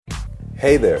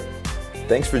Hey there.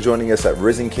 Thanks for joining us at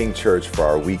Risen King Church for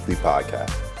our weekly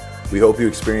podcast. We hope you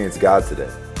experience God today.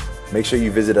 Make sure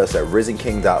you visit us at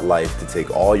risenking.life to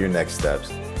take all your next steps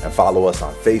and follow us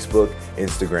on Facebook,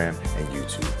 Instagram, and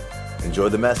YouTube. Enjoy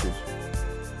the message.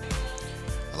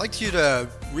 I'd like you to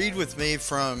read with me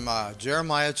from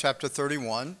Jeremiah chapter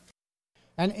 31.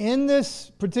 And in this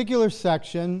particular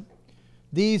section,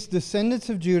 these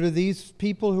descendants of Judah, these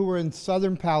people who were in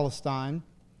southern Palestine,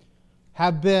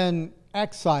 have been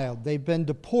exiled. They've been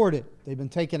deported. They've been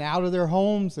taken out of their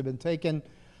homes. They've been taken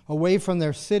away from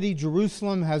their city.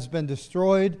 Jerusalem has been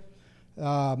destroyed.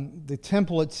 The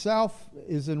temple itself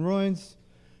is in ruins.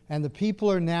 And the people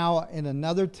are now in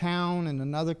another town, in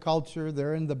another culture.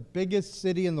 They're in the biggest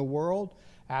city in the world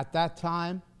at that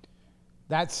time.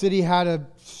 That city had a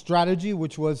strategy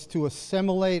which was to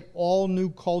assimilate all new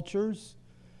cultures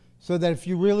so that if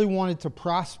you really wanted to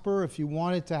prosper, if you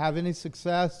wanted to have any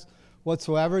success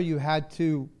whatsoever, you had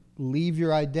to leave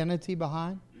your identity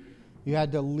behind. You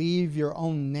had to leave your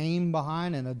own name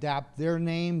behind and adapt their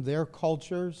name, their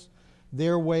cultures,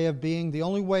 their way of being. The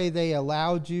only way they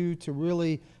allowed you to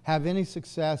really have any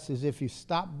success is if you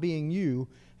stopped being you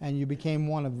and you became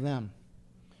one of them.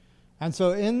 And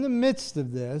so in the midst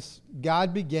of this,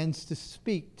 God begins to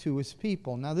speak to his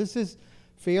people. Now this is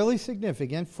fairly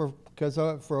significant because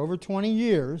for over 20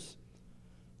 years,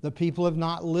 the people have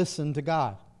not listened to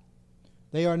God.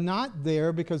 They are not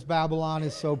there because Babylon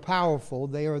is so powerful.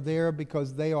 They are there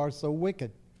because they are so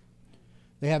wicked.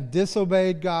 They have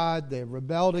disobeyed God. They have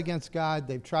rebelled against God.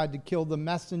 They've tried to kill the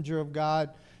messenger of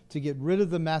God to get rid of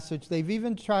the message. They've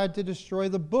even tried to destroy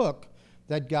the book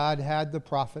that God had the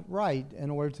prophet write in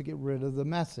order to get rid of the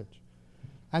message.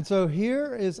 And so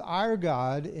here is our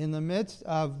God in the midst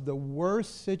of the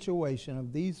worst situation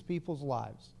of these people's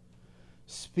lives,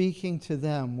 speaking to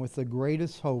them with the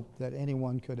greatest hope that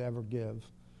anyone could ever give.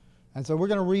 And so we're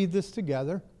going to read this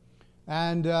together.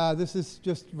 And this is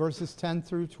just verses 10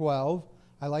 through 12.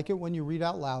 I like it when you read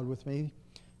out loud with me.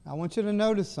 I want you to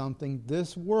notice something.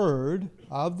 This word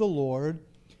of the Lord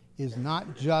is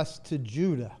not just to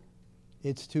Judah.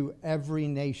 It's to every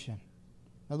nation.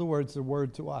 In other words, the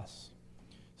word to us.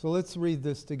 So let's read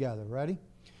this together. Ready?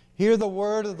 Hear the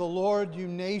word of the Lord, you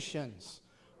nations.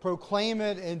 Proclaim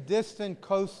it in distant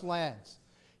coastlands.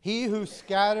 He who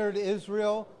scattered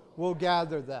Israel will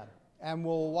gather them and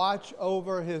will watch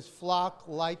over his flock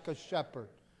like a shepherd.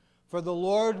 For the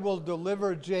Lord will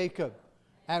deliver Jacob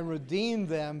and redeem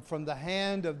them from the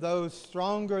hand of those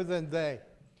stronger than they.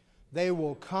 They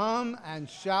will come and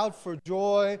shout for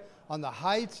joy on the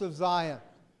heights of Zion.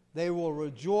 They will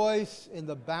rejoice in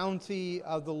the bounty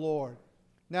of the Lord.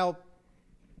 Now,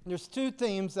 there's two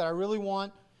themes that I really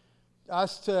want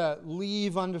us to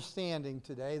leave understanding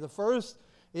today. The first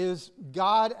is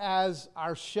God as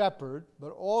our shepherd,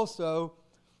 but also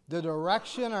the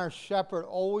direction our shepherd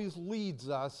always leads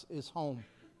us is home.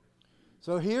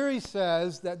 So here he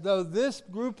says that though this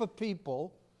group of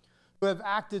people who have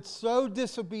acted so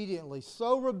disobediently,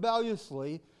 so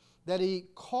rebelliously, that he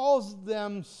calls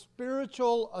them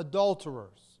spiritual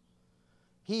adulterers,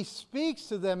 he speaks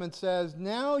to them and says,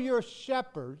 now your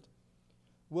shepherd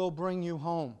will bring you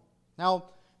home. Now,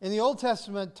 in the Old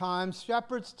Testament times,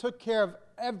 shepherds took care of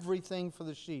everything for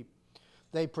the sheep.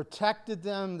 They protected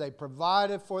them, they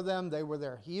provided for them, they were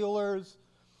their healers.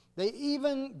 They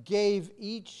even gave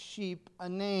each sheep a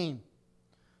name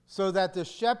so that the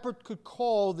shepherd could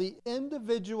call the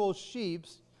individual sheep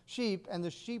and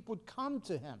the sheep would come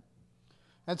to him.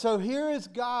 And so here is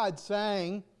God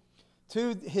saying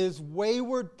to his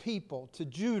wayward people, to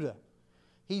Judah,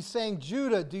 he's saying,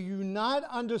 Judah, do you not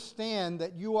understand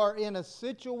that you are in a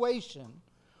situation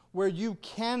where you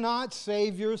cannot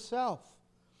save yourself?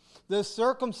 The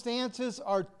circumstances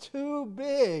are too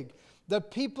big. The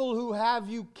people who have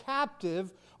you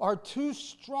captive are too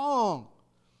strong.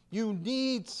 You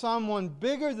need someone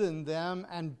bigger than them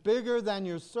and bigger than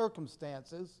your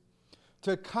circumstances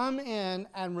to come in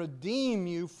and redeem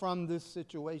you from this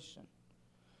situation.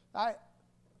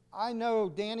 I know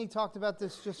Danny talked about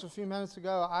this just a few minutes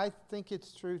ago. I think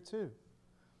it's true too.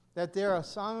 That there are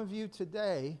some of you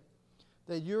today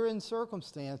that you're in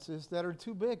circumstances that are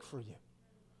too big for you.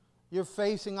 You're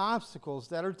facing obstacles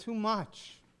that are too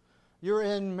much. You're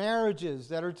in marriages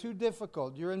that are too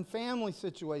difficult. You're in family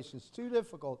situations too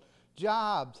difficult.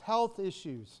 Jobs, health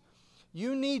issues.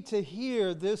 You need to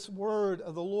hear this word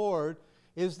of the Lord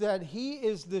is that he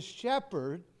is the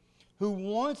shepherd who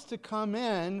wants to come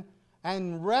in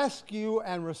and rescue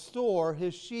and restore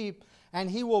his sheep, and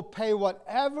he will pay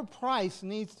whatever price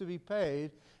needs to be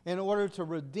paid in order to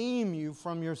redeem you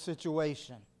from your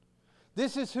situation.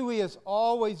 This is who he has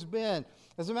always been.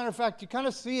 As a matter of fact, you kind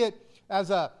of see it as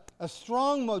a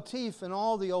strong motif in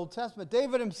all the Old Testament.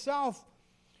 David himself,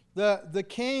 the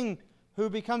king who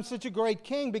becomes such a great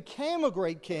king, became a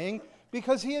great king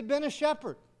because he had been a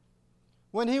shepherd.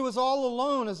 When he was all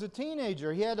alone as a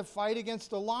teenager, he had to fight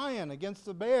against a lion, against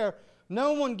a bear.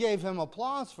 No one gave him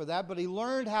applause for that, but he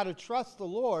learned how to trust the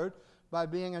Lord by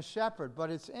being a shepherd. But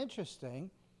it's interesting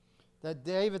that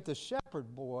David, the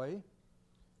shepherd boy,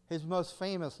 his most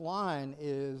famous line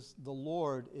is, "The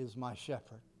Lord is my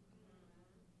shepherd."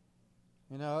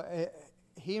 You know,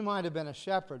 he might have been a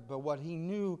shepherd, but what he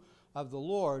knew of the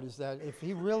Lord is that if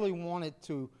he really wanted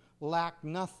to lack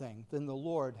nothing, then the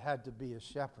Lord had to be a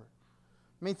shepherd.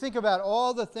 I mean, think about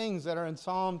all the things that are in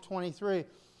Psalm 23.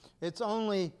 It's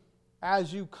only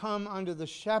as you come under the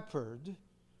shepherd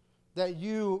that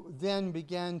you then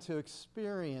begin to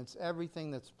experience everything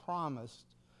that's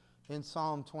promised in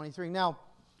Psalm 23. Now,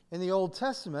 in the Old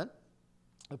Testament,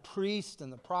 the priests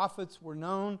and the prophets were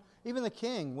known, even the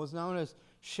king was known as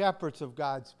shepherds of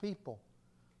God's people.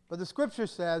 But the scripture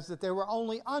says that they were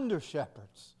only under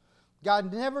shepherds.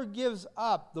 God never gives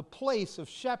up the place of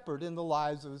shepherd in the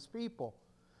lives of his people.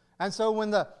 And so when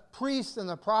the priests and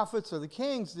the prophets or the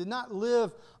kings did not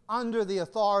live under the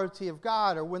authority of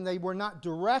God, or when they were not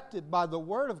directed by the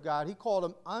word of God, he called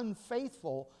them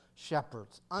unfaithful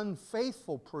shepherds,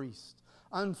 unfaithful priests,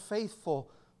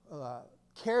 unfaithful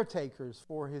caretakers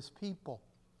for his people.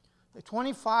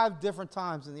 25 different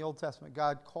times in the Old Testament,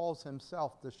 God calls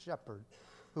himself the shepherd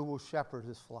who will shepherd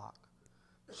his flock.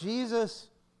 Jesus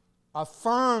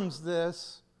affirms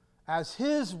this as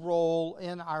his role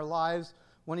in our lives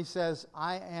when he says,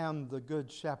 "I am the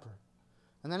good shepherd."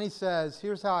 And then he says,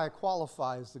 here's how I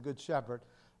qualify as the good shepherd.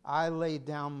 I lay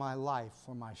down my life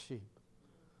for my sheep.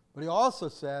 But he also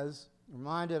says,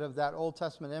 reminded of that Old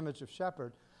Testament image of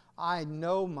shepherd, I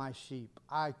know my sheep.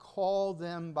 I call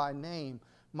them by name.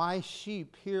 My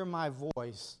sheep hear my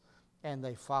voice, and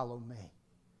they follow me.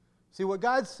 See, what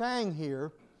God's saying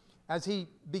here, as he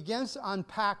begins to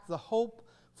unpack the hope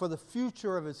for the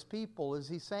future of his people, is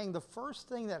he's saying the first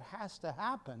thing that has to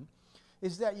happen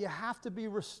is that you have to be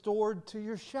restored to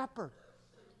your shepherd.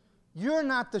 You're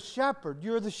not the shepherd,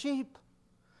 you're the sheep.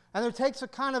 And there takes a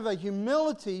kind of a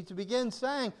humility to begin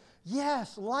saying,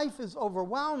 yes, life is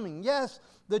overwhelming. Yes,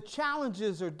 the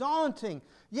challenges are daunting.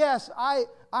 Yes,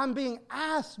 I'm being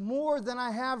asked more than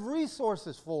I have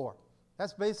resources for.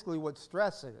 That's basically what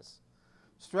stress is.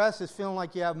 Stress is feeling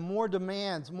like you have more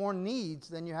demands, more needs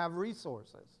than you have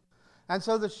resources. And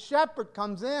so the shepherd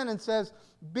comes in and says,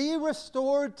 be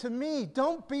restored to me.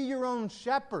 Don't be your own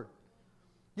shepherd.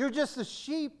 You're just a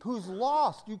sheep who's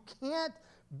lost. You can't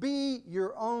be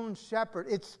your own shepherd.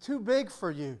 It's too big for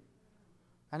you.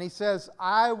 And he says,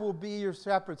 I will be your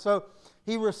shepherd. So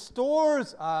he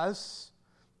restores us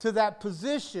to that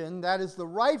position, that is the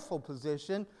rightful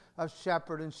position of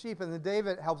shepherd and sheep. And then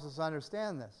David helps us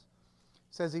understand this.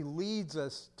 He says he leads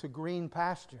us to green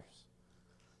pastures.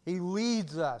 He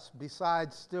leads us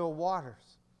beside still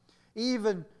waters.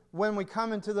 Even when we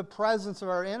come into the presence of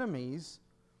our enemies,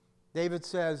 David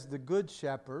says, the good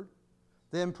shepherd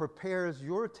then prepares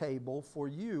your table for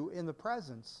you in the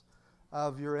presence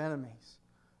of your enemies.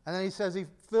 And then he says he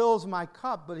fills my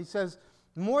cup, but he says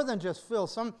more than just fill.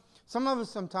 Some of us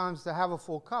sometimes to have a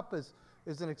full cup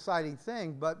is an exciting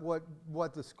thing, but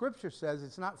what the scripture says,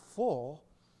 it's not full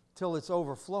till it's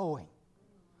overflowing.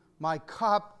 My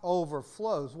cup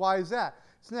overflows. Why is that?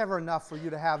 It's never enough for you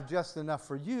to have just enough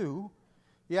for you.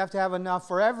 You have to have enough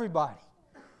for everybody.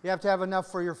 You have to have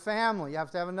enough for your family. You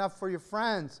have to have enough for your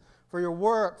friends, for your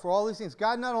work, for all these things.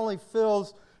 God not only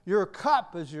fills your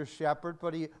cup as your shepherd,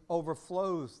 but he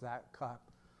overflows that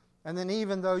cup. And then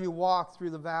even though you walk through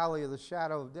the valley of the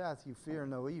shadow of death, you fear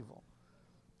no evil,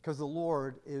 because the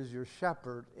Lord is your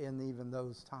shepherd in even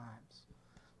those times.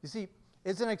 You see,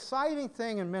 it's an exciting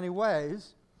thing in many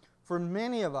ways for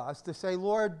many of us to say,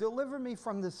 Lord, deliver me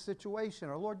from this situation,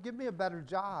 or Lord, give me a better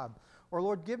job, or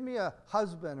Lord, give me a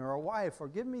husband or a wife, or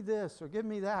give me this, or give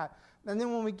me that. And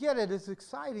then when we get it, it's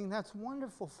exciting. That's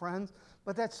wonderful, friends,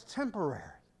 but that's temporary.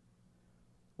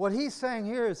 What he's saying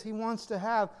here is he wants to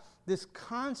have this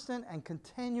constant and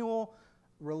continual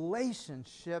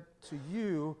relationship to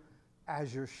you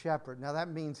as your shepherd. Now that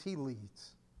means he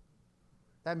leads.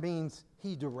 That means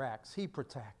he directs, he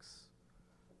protects,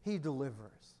 he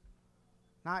delivers.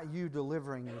 Not you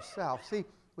delivering yourself. See,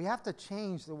 we have to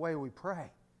change the way we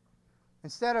pray.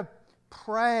 Instead of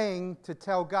praying to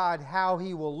tell God how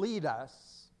he will lead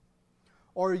us,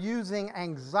 or using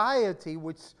anxiety,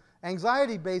 which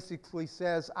anxiety basically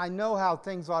says, I know how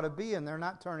things ought to be and they're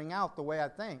not turning out the way I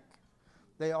think.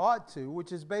 they ought to,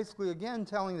 which is basically, again,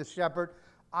 telling the shepherd,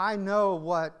 I know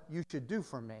what you should do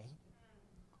for me.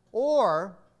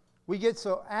 Or we get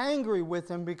so angry with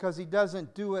him because he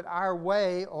doesn't do it our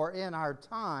way or in our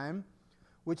time,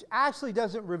 which actually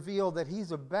doesn't reveal that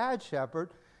he's a bad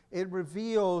shepherd. It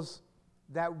reveals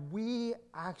that we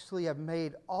actually have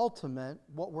made ultimate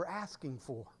what we're asking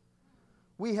for.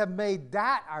 We have made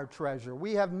that our treasure.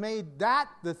 We have made that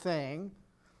the thing,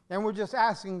 and we're just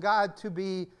asking God to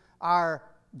be our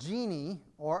genie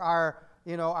or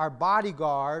our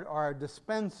bodyguard or our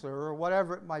dispenser or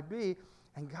whatever it might be.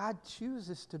 And God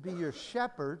chooses to be your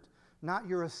shepherd, not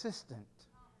your assistant.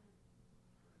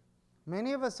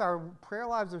 Many of us, our prayer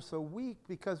lives are so weak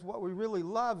because what we really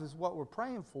love is what we're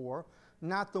praying for,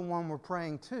 not the one we're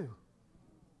praying to.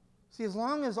 See, as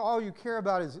long as all you care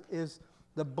about is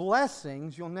the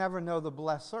blessings, you'll never know the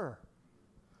blesser.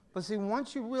 But see,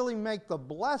 once you really make the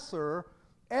blesser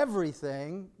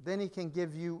everything, then he can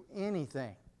give you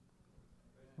anything.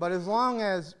 But as long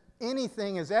as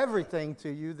anything is everything to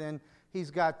you, then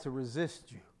he's got to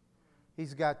resist you.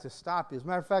 He's got to stop you. As a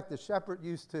matter of fact, the shepherd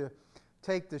used to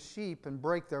take the sheep and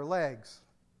break their legs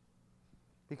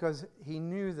because he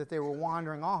knew that they were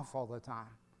wandering off all the time.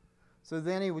 So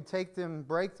then he would take them,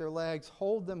 break their legs,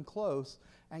 hold them close,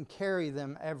 and carry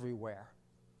them everywhere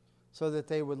so that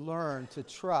they would learn to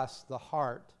trust the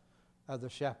heart of the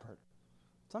shepherd.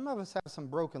 Some of us have some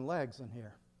broken legs in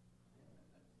here,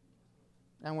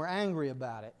 and we're angry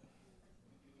about it.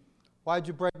 Why'd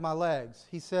you break my legs?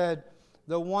 He said,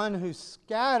 the one who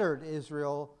scattered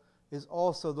Israel is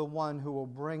also the one who will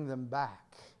bring them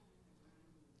back.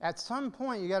 At some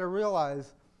point, you got to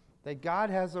realize that God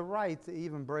has a right to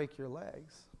even break your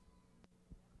legs,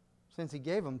 since he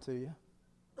gave them to you.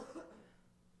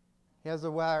 He has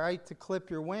a right to clip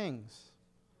your wings.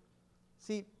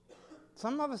 See,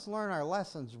 some of us learn our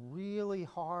lessons really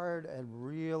hard and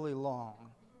really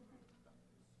long,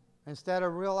 instead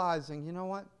of realizing, you know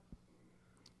what?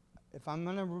 If I'm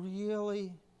going to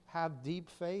really have deep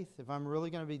faith, if I'm really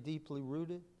going to be deeply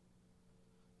rooted,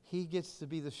 he gets to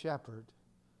be the shepherd.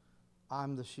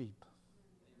 I'm the sheep.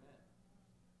 Amen.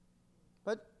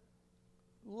 But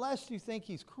lest you think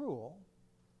he's cruel,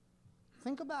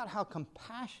 think about how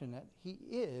compassionate he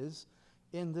is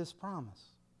in this promise.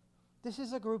 This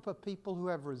is a group of people who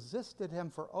have resisted him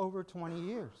for over 20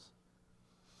 years.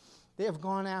 They have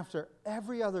gone after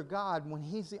every other god when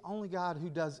he's the only God who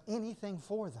does anything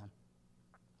for them.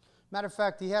 Matter of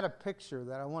fact, he had a picture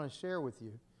that I want to share with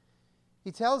you.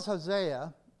 He tells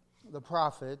Hosea, the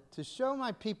prophet, to show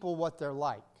my people what they're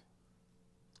like.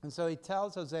 And so he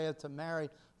tells Hosea to marry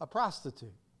a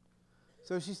prostitute.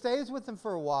 So she stays with him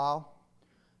for a while,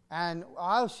 and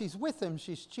while she's with him,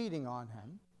 she's cheating on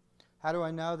him. How do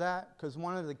I know that? Because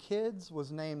one of the kids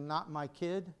was named Not My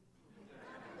Kid.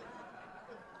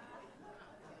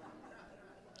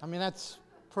 I mean, that's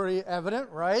pretty evident,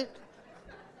 right?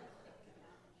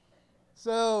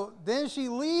 So then she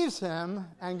leaves him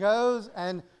and goes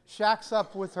and shacks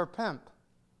up with her pimp.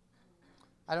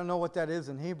 I don't know what that is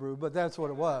in Hebrew, but that's what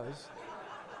it was.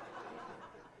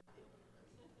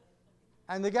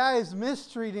 And the guy is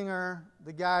mistreating her.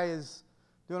 The guy is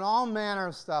doing all manner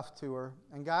of stuff to her.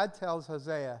 And God tells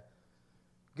Hosea,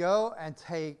 go and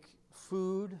take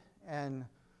food and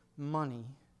money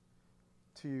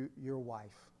to your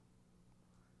wife.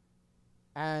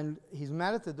 And he's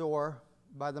met at the door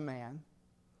by the man.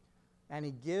 And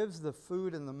he gives the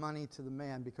food and the money to the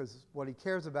man because what he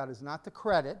cares about is not the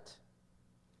credit,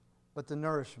 but the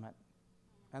nourishment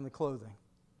and the clothing.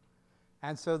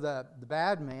 And so the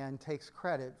bad man takes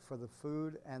credit for the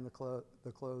food and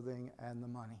the clothing and the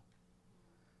money.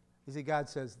 You see, God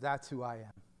says, that's who I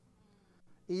am.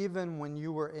 Even when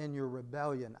you were in your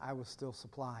rebellion, I was still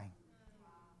supplying.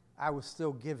 I was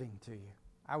still giving to you.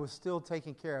 I was still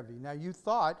taking care of you. Now, you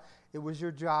thought it was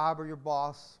your job or your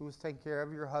boss who was taking care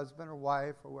of your husband or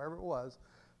wife or whoever it was,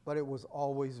 but it was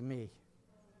always me,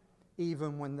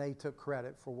 even when they took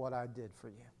credit for what I did for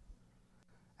you.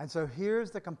 And so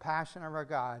here's the compassion of our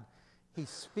God. He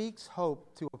speaks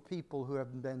hope to a people who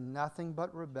have been nothing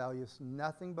but rebellious,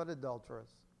 nothing but adulterous.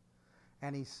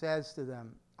 And he says to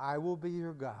them, I will be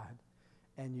your God,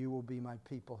 and you will be my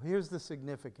people. Here's the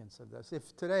significance of this.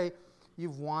 If today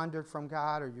you've wandered from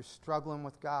God, or you're struggling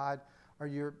with God, or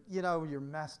you're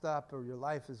messed up, or your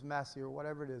life is messy, or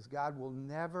whatever it is, God will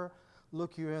never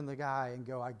look you in the eye and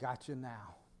go, I got you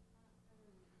now.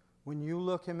 When you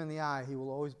look him in the eye, he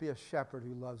will always be a shepherd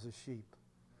who loves his sheep.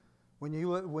 When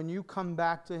you come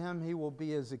back to him, he will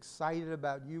be as excited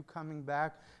about you coming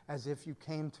back as if you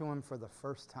came to him for the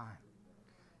first time.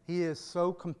 He is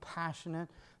so compassionate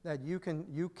that you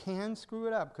can screw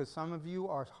it up, because some of you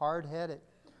are hard-headed.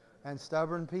 and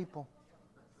stubborn people.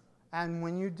 And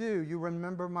when you do, you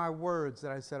remember my words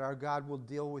that I said, our God will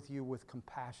deal with you with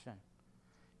compassion.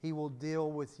 He will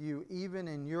deal with you even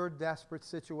in your desperate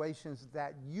situations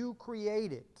that you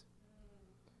created.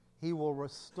 He will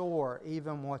restore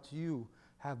even what you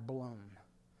have blown.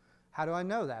 How do I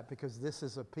know that? Because this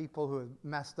is a people who have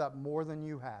messed up more than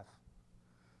you have.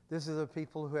 This is a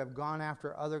people who have gone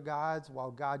after other gods while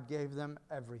God gave them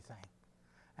everything.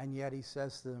 And yet he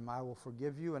says to them, I will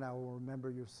forgive you and I will remember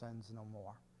your sins no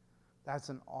more. That's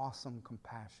an awesome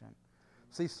compassion.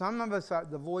 See, some of us,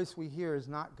 the voice we hear is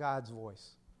not God's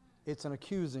voice. It's an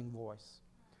accusing voice.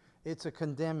 It's a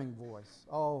condemning voice.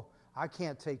 Oh, I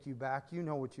can't take you back. You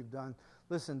know what you've done.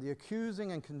 Listen, the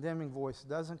accusing and condemning voice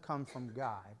doesn't come from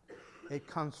God. It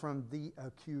comes from the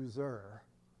accuser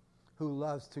who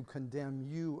loves to condemn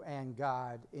you and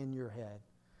God in your head.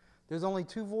 There's only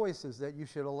two voices that you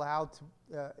should allow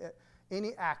to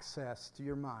any access to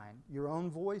your mind. Your own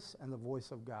voice and the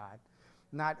voice of God.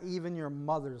 Not even your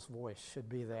mother's voice should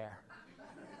be there.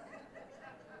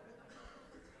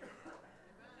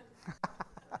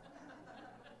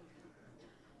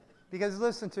 Because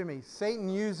listen to me, Satan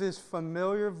uses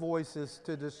familiar voices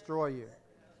to destroy you.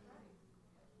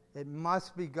 It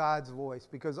must be God's voice,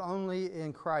 because only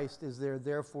in Christ is there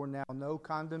therefore now no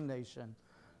condemnation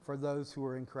for those who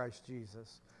are in Christ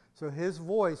Jesus. So his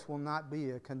voice will not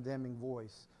be a condemning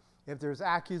voice. If there's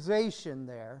accusation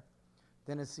there,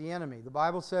 then it's the enemy. The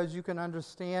Bible says you can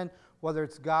understand whether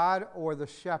it's God or the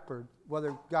shepherd,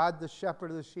 whether God the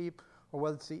shepherd of the sheep or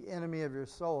whether it's the enemy of your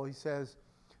soul. He says,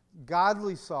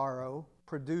 godly sorrow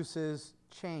produces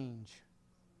change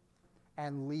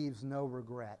and leaves no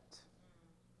regret.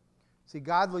 See,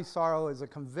 godly sorrow is a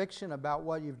conviction about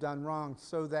what you've done wrong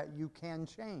so that you can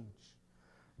change.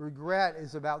 Regret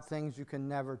is about things you can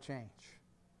never change.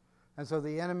 And so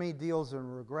the enemy deals in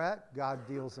regret, God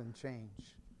deals in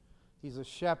change. He's a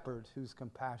shepherd who's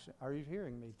compassionate. Are you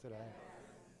hearing me today?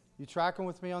 You tracking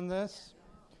with me on this?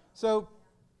 So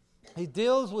he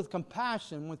deals with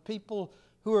compassion with people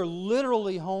who are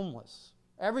literally homeless.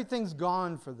 Everything's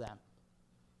gone for them.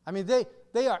 I mean,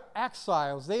 they are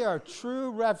exiles. They are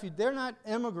true refugees. They're not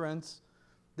immigrants.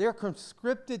 They're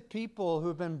conscripted people who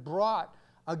have been brought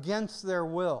against their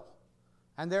will.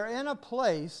 And they're in a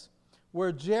place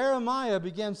where Jeremiah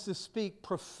begins to speak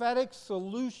prophetic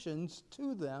solutions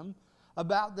to them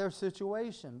about their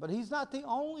situation. But he's not the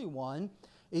only one.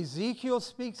 Ezekiel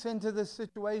speaks into this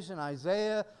situation.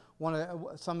 Isaiah,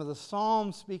 some of the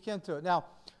Psalms speak into it. Now,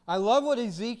 I love what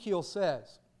Ezekiel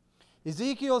says.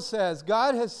 Ezekiel says,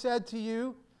 God has said to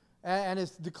you, and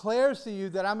it declares to you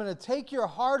that I'm going to take your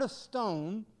heart of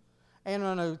stone and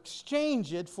I'm going to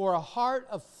exchange it for a heart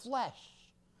of flesh.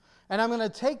 And I'm going to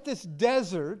take this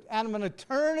desert and I'm going to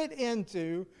turn it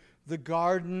into the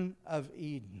Garden of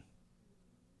Eden.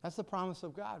 That's the promise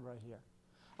of God right here.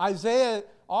 Isaiah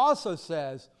also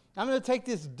says, I'm going to take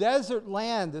this desert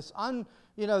land, this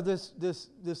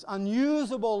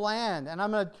unusable land, and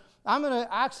I'm going to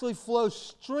actually flow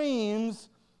streams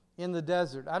in the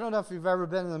desert. I don't know if you've ever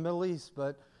been in the Middle East,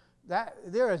 but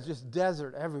there is just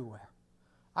desert everywhere.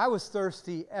 I was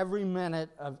thirsty every minute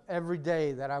of every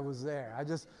day that I was there. I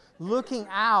just looking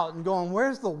out and going,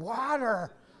 where's the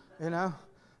water?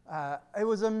 It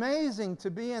was amazing to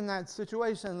be in that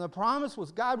situation. And the promise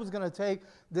was God was going to take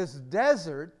this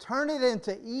desert, turn it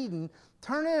into Eden,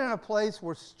 turn it in a place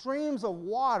where streams of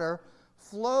water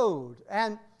flowed.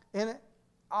 And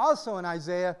also in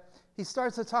Isaiah, he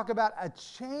starts to talk about a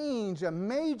change, a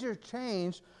major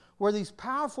change, where these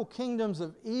powerful kingdoms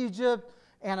of Egypt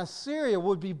and Assyria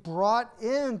would be brought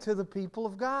into the people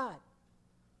of God.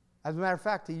 As a matter of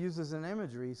fact, he uses an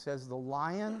imagery. He says, the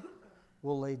lion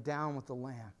will lay down with the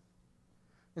lamb.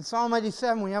 In Psalm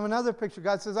 87, we have another picture.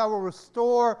 God says, I will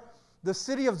restore the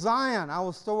city of Zion. I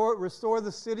will restore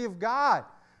the city of God.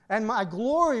 And my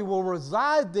glory will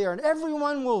reside there, and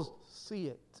everyone will see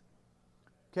it.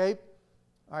 Okay?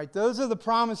 All right, those are the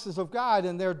promises of God,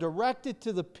 and they're directed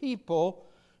to the people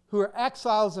who are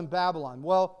exiles in Babylon.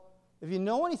 Well, if you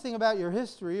know anything about your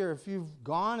history, or if you've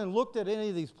gone and looked at any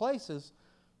of these places,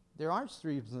 there aren't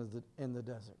streams in the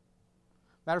desert.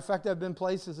 Matter of fact, there have been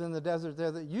places in the desert there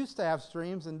that used to have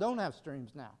streams and don't have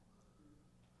streams now.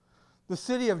 The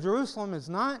city of Jerusalem is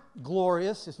not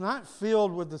glorious. It's not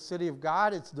filled with the city of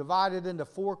God. It's divided into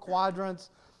 4 quadrants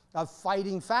of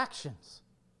fighting factions.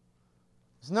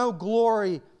 There's no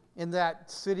glory in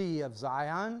that city of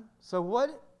Zion. So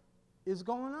what is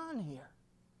going on here?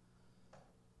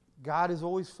 God is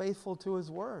always faithful to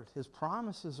his word. His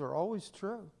promises are always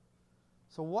true.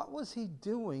 So what was he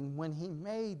doing when he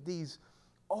made these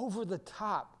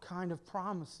over-the-top kind of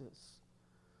promises?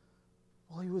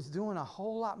 Well, he was doing a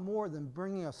whole lot more than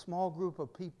bringing a small group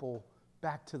of people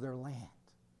back to their land.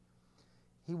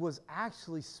 He was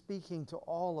actually speaking to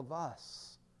all of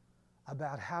us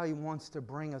about how he wants to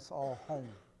bring us all home.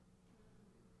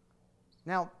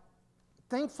 Now,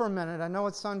 think for a minute. I know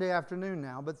it's Sunday afternoon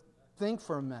now, but think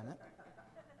for a minute.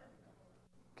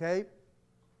 Okay?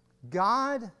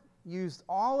 God used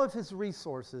all of his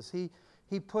resources.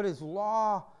 He put his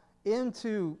law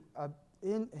into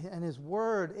and his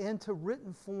word into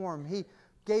written form. He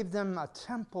gave them a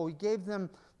temple. He gave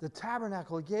them the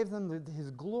tabernacle. He gave them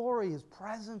his glory, his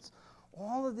presence,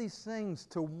 all of these things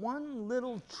to one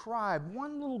little tribe,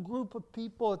 one little group of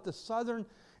people at the southern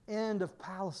end of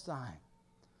Palestine.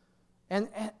 And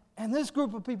this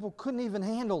group of people couldn't even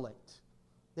handle it.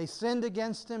 They sinned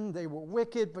against him. They were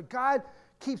wicked. But God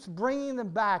keeps bringing them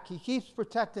back. He keeps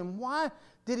protecting them. Why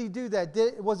did he do that?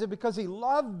 Was it because he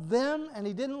loved them and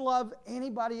he didn't love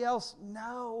anybody else?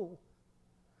 No.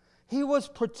 He was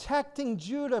protecting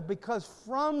Judah because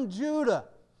from Judah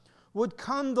would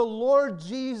come the Lord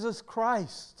Jesus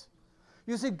Christ.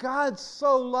 You see, God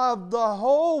so loved the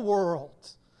whole world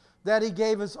that he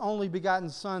gave his only begotten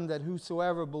Son, that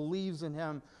whosoever believes in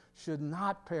him should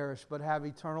not perish but have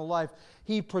eternal life.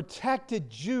 He protected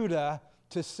Judah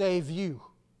to save you.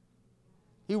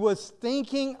 He was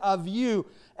thinking of you.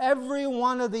 Every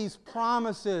one of these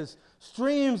promises,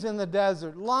 streams in the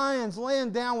desert, lions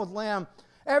laying down with lamb,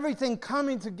 everything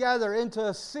coming together into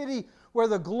a city where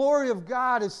the glory of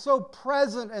God is so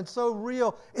present and so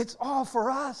real, it's all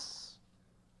for us.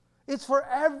 It's for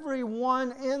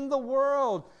everyone in the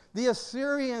world. The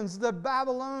Assyrians, the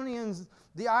Babylonians,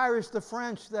 the Irish, the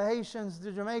French, the Haitians,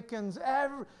 the Jamaicans,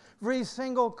 every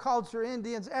single culture,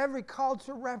 Indians, every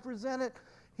culture represented.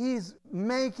 He's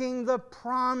making the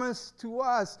promise to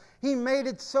us. He made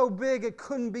it so big it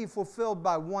couldn't be fulfilled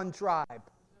by one tribe.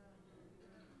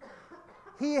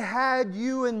 He had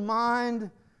you in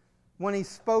mind when he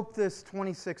spoke this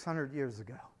 2,600 years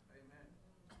ago.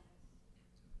 Amen.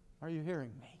 Are you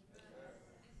hearing me?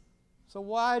 So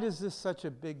why is this such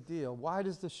a big deal? Why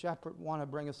does the shepherd want to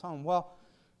bring us home? Well,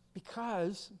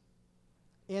 because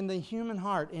in the human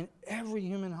heart, in every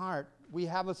human heart, we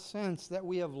have a sense that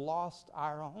we have lost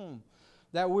our home,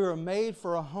 that we are made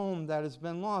for a home that has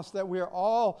been lost, that we are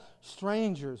all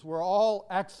strangers, we're all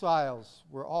exiles,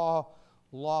 we're all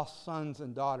lost sons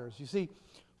and daughters. You see,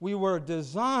 we were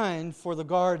designed for the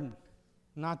garden,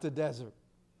 not the desert.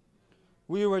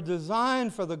 We were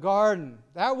designed for the garden.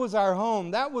 That was our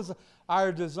home. That was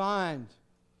our design.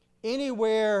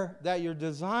 Anywhere that you're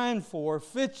designed for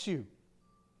fits you.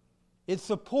 It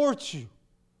supports you.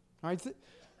 All right?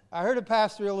 I heard a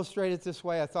pastor illustrate it this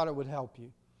way. I thought it would help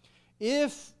you.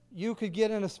 If you could get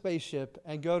in a spaceship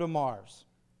and go to Mars,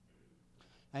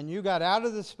 and you got out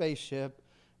of the spaceship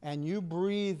and you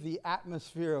breathed the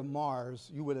atmosphere of Mars,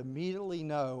 you would immediately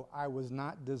know I was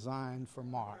not designed for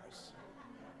Mars.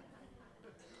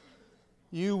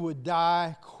 You would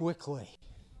die quickly.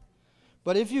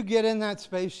 But if you get in that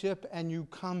spaceship and you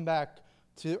come back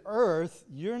to Earth,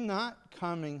 you're not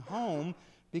coming home,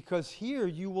 because here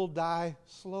you will die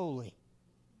slowly.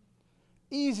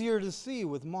 Easier to see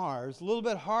with Mars, a little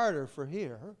bit harder for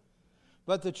here.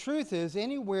 But the truth is,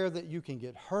 anywhere that you can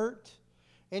get hurt,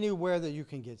 anywhere that you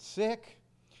can get sick,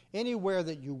 anywhere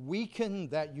that you weaken,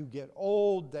 that you get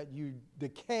old, that you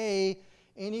decay,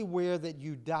 anywhere that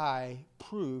you die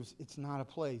proves it's not a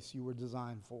place you were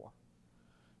designed for.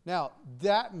 Now,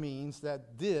 that means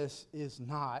that this is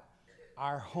not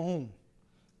our home.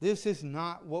 This is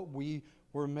not what we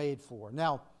were made for.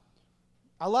 Now,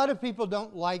 a lot of people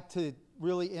don't like to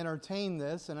really entertain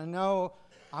this, and I know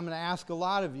I'm going to ask a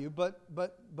lot of you, but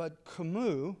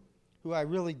Camus, who I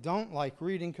really don't like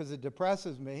reading because it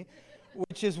depresses me,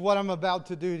 which is what I'm about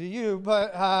to do to you,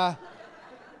 but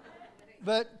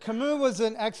Camus was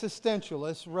an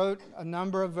existentialist, wrote a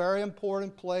number of very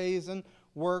important plays and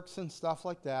works and stuff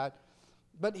like that.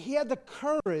 But he had the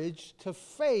courage to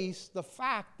face the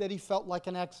fact that he felt like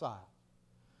an exile.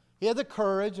 He had the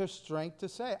courage or strength to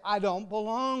say, I don't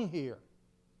belong here.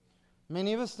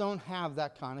 Many of us don't have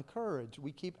that kind of courage.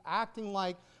 We keep acting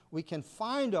like we can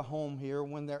find a home here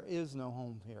when there is no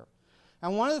home here.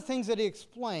 And one of the things that he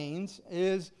explains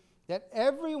is that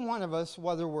every one of us,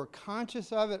 whether we're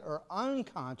conscious of it or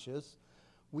unconscious,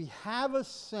 we have a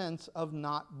sense of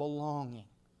not belonging,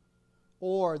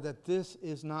 or that this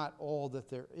is not all that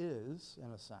there is,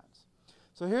 in a sense.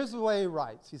 So here's the way he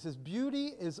writes. He says,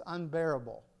 beauty is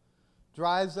unbearable,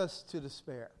 drives us to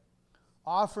despair,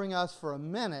 offering us for a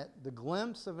minute the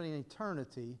glimpse of an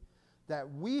eternity that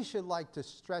we should like to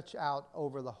stretch out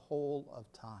over the whole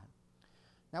of time.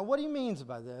 Now, what he means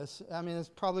by this, I mean, it's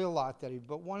probably a lot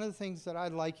but one of the things that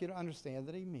I'd like you to understand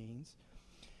that he means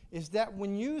is that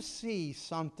when you see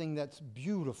something that's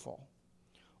beautiful,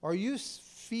 or you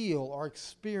feel or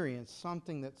experience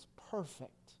something that's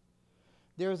perfect,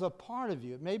 there's a part of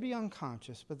you, it may be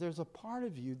unconscious, but there's a part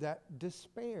of you that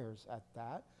despairs at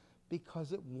that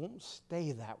because it won't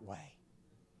stay that way.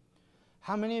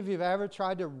 How many of you have ever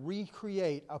tried to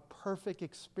recreate a perfect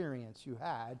experience you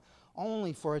had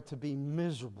only for it to be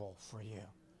miserable for you?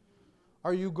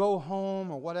 Or you go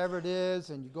home or whatever it is,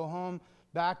 and you go home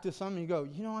back to something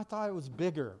and you go, I thought it was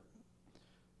bigger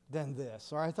than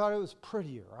this, or I thought it was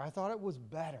prettier, or I thought it was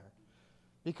better.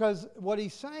 Because what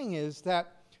he's saying is that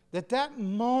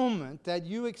moment that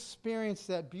you experience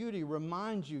that beauty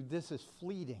reminds you this is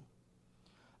fleeting.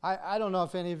 I don't know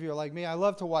if any of you are like me. I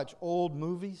love to watch old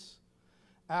movies.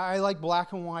 I like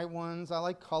black and white ones. I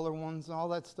like color ones and all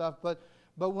that stuff. But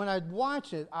when I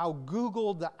watch it, I'll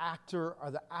Google the actor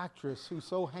or the actress who's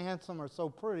so handsome or so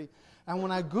pretty. And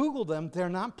when I Google them, they're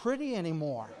not pretty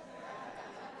anymore.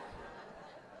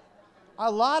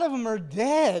 A lot of them are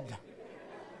dead.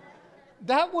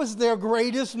 That was their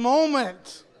greatest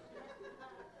moment.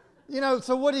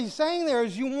 So what he's saying there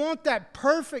is you want that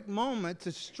perfect moment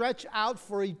to stretch out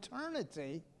for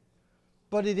eternity,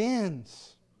 but it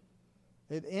ends.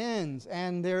 It ends,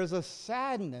 and there's a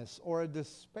sadness or a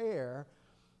despair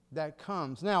that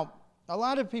comes. Now, a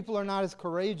lot of people are not as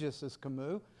courageous as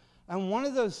Camus, and one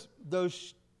of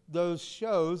those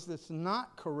shows that's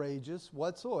not courageous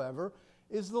whatsoever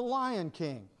is The Lion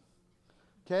King.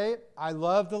 Okay, I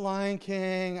love The Lion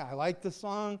King. I like the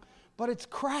song, but it's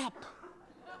crap.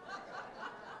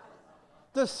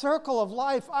 The circle of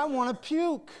life, I want to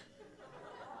puke.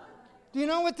 Do you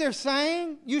know what they're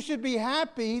saying? You should be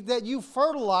happy that you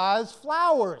fertilize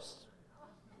flowers.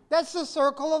 That's the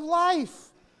circle of life.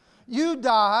 You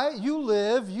die, you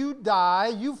live, you die,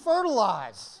 you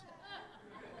fertilize.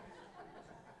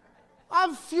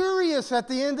 I'm furious at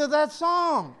the end of that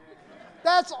song.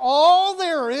 That's all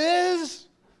there is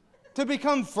to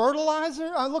become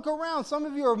fertilizer? I look around. Some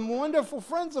of you are wonderful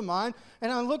friends of mine,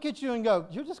 and I look at you and go,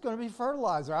 you're just going to be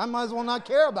fertilizer. I might as well not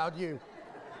care about you.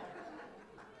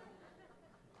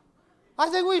 I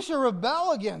think we should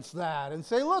rebel against that and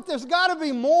say, look, there's got to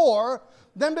be more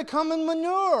than becoming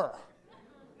manure.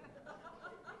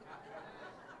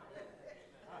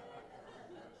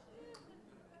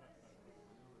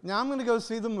 Now, I'm going to go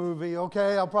see the movie,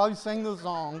 okay? I'll probably sing the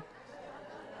song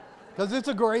because it's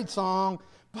a great song.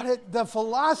 But the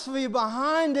philosophy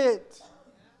behind it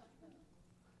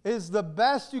is the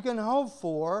best you can hope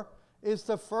for is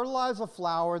to fertilize a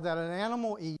flower that an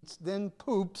animal eats, then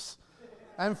poops,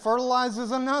 and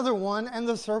fertilizes another one, and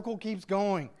the circle keeps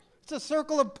going. It's a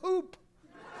circle of poop.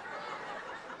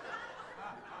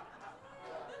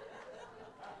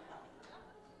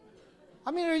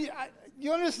 I mean,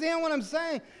 you understand what I'm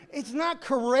saying? It's not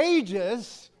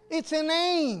courageous, it's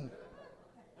inane.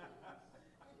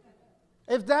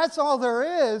 If that's all there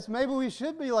is, maybe we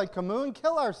should be like Camus and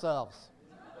kill ourselves.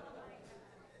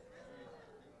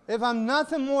 If I'm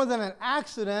nothing more than an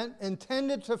accident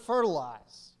intended to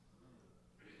fertilize.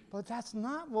 But that's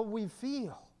not what we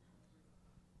feel.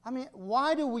 I mean,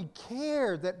 why do we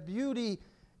care that beauty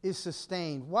is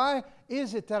sustained? Why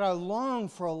is it that I long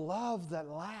for a love that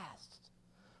lasts?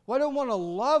 Why do I want to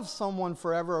love someone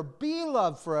forever or be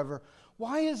loved forever?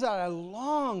 Why is that I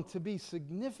long to be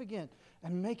significant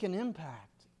and make an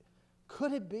impact?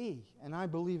 Could it be, and I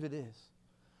believe it is,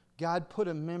 God put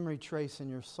a memory trace in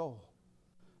your soul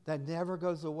that never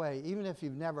goes away. Even if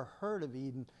you've never heard of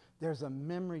Eden, there's a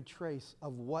memory trace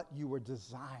of what you were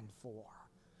designed for.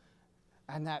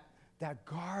 And that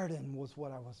garden was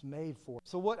what I was made for.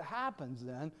 So what happens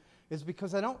then is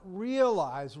because I don't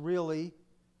realize really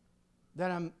that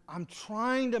I'm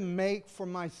trying to make for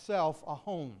myself a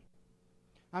home.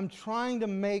 I'm trying to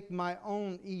make my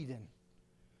own Eden.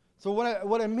 So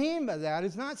what I mean by that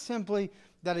is not simply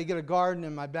that I get a garden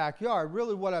in my backyard.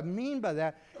 Really what I mean by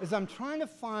that is I'm trying to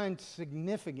find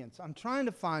significance. I'm trying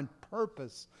to find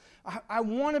purpose. I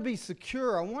want to be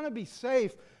secure. I want to be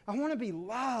safe. I want to be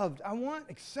loved. I want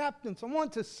acceptance. I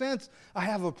want to sense I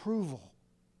have approval.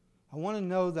 I want to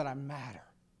know that I matter.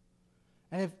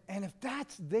 And if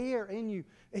that's there in you,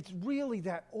 it's really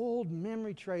that old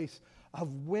memory trace of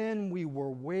when we were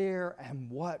where and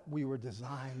what we were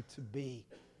designed to be.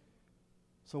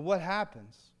 So what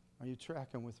happens? Are you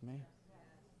tracking with me?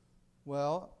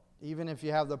 Well, even if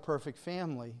you have the perfect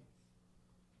family,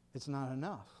 it's not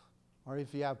enough. Or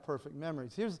if you have perfect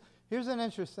memories. Here's an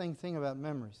interesting thing about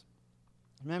memories.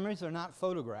 Memories are not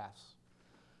photographs.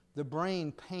 The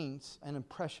brain paints an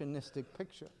impressionistic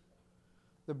picture.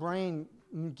 The brain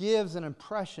gives an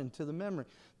impression to the memory.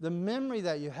 The memory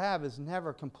that you have is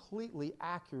never completely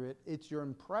accurate. It's your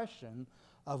impression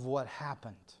of what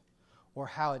happened or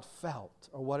how it felt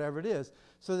or whatever it is,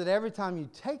 so that every time you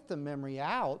take the memory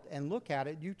out and look at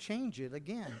it, you change it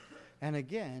again and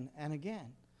again and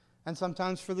again. And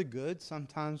sometimes for the good,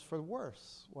 sometimes for the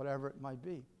worse, whatever it might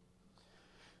be.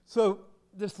 So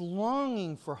this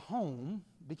longing for home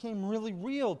became really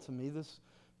real to me, this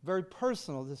very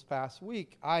personal this past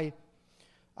week. I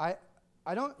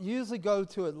don't usually go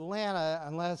to Atlanta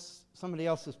unless somebody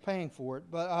else is paying for it,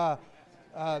 but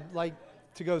like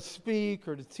to go speak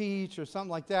or to teach or something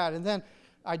like that. And then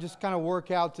I just kind of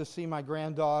work out to see my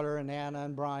granddaughter and Anna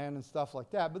and Brian and stuff like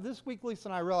that. But this week, Lisa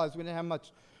and I realized we didn't have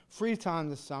much free time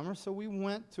this summer, so we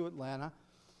went to Atlanta.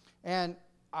 And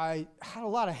I had a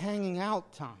lot of hanging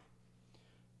out time.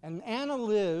 And Anna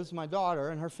lives, my daughter,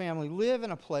 and her family live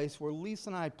in a place where Lisa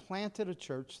and I planted a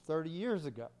church 30 years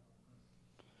ago.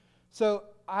 So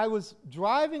I was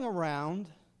driving around,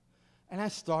 and I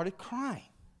started crying.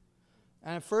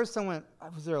 And at first I went,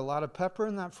 was there a lot of pepper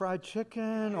in that fried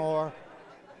chicken?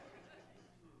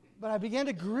 But I began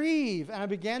to grieve, and I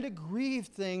began to grieve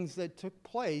things that took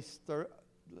place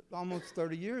almost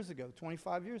 30 years ago,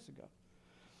 25 years ago.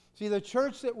 See, the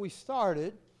church that we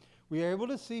started, we were able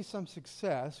to see some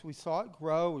success. We saw it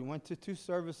grow. We went to 2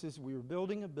 services. We were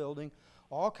building a building.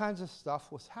 All kinds of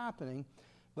stuff was happening.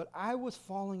 But I was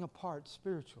falling apart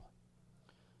spiritually.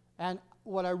 And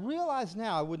what I realize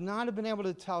now, I would not have been able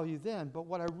to tell you then, but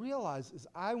what I realized is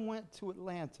I went to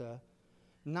Atlanta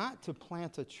not to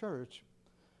plant a church,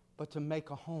 but to make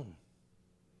a home.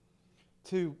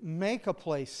 To make a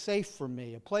place safe for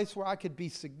me, a place where I could be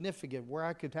significant, where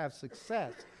I could have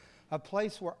success, a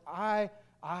place where I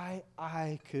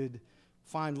could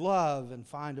find love and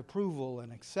find approval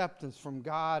and acceptance from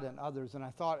God and others. And I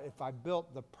thought if I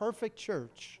built the perfect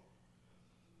church,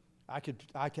 I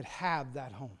could have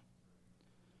that home.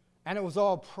 And it was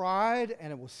all pride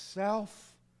and it was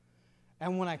self.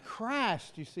 And when I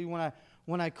crashed, you see,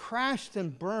 when I crashed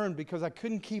and burned because I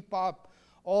couldn't keep up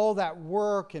all that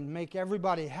work and make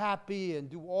everybody happy and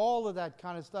do all of that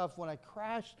kind of stuff, when I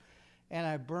crashed and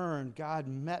I burned, God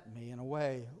met me in a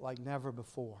way like never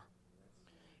before.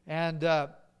 And I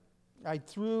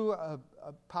through a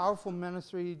powerful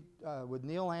ministry with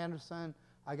Neil Anderson,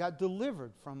 I got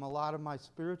delivered from a lot of my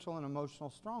spiritual and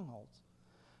emotional strongholds.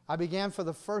 I began for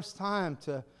the first time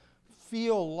to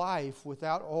feel life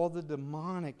without all the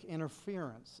demonic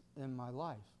interference in my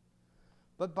life.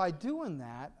 But by doing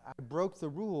that, I broke the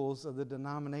rules of the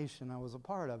denomination I was a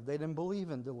part of. They didn't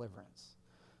believe in deliverance.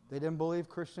 They didn't believe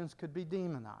Christians could be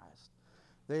demonized.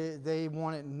 They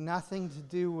wanted nothing to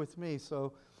do with me.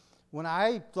 So when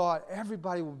I thought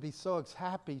everybody would be so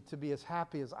happy to be as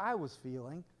happy as I was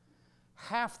feeling,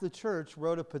 half the church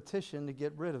wrote a petition to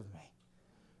get rid of me.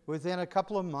 Within a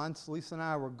couple of months, Lisa and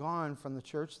I were gone from the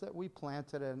church that we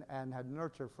planted and had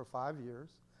nurtured for 5 years.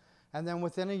 And then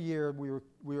within a year, we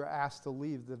were asked to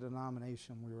leave the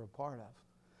denomination we were a part of.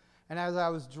 And as I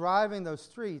was driving those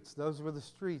streets, those were the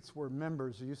streets where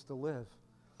members used to live.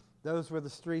 Those were the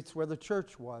streets where the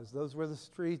church was. Those were the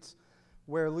streets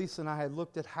where Lisa and I had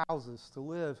looked at houses to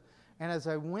live. And as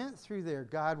I went through there,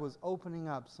 God was opening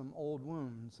up some old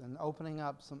wounds and opening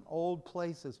up some old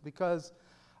places because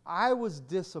I was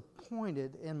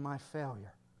disappointed in my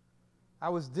failure. I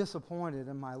was disappointed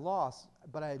in my loss,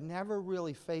 but I had never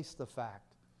really faced the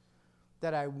fact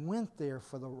that I went there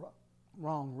for the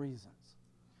wrong reasons.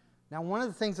 Now, one of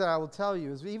the things that I will tell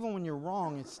you is even when you're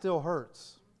wrong, it still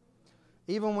hurts.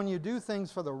 Even when you do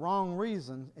things for the wrong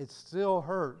reason, it still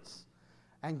hurts.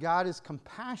 And God is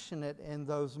compassionate in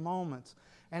those moments.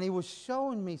 And He was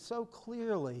showing me so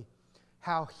clearly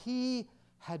how He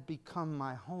had become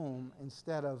my home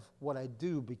instead of what I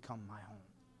do become my home.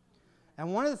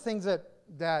 And one of the things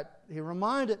that He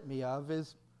reminded me of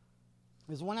is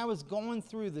when I was going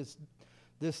through this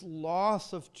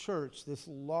loss of church, this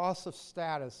loss of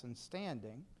status and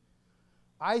standing,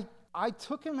 I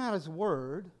took Him at His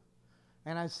word,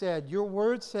 and I said, your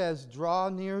word says, draw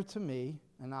near to me,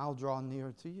 and I'll draw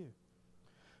near to you.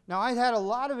 Now, I'd had a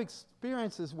lot of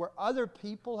experiences where other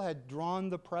people had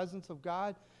drawn the presence of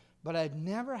God, but I'd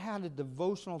never had a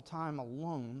devotional time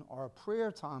alone or a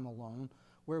prayer time alone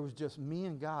where it was just me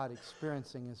and God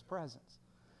experiencing His presence.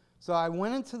 So I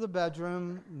went into the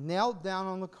bedroom, knelt down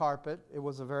on the carpet. It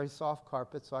was a very soft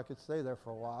carpet, so I could stay there for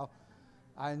a while.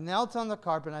 I knelt on the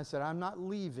carpet and I said, I'm not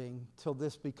leaving till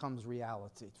this becomes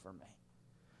reality for me.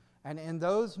 And in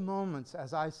those moments,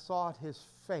 as I sought His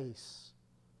face,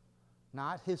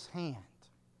 not His hand,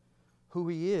 who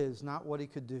He is, not what He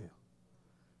could do,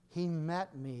 He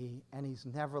met me, and He's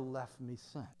never left me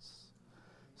since.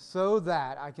 so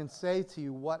that I can say to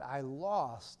you what I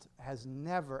lost has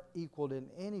never equaled in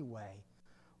any way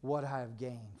what I have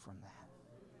gained from that.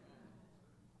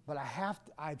 But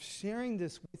I'm sharing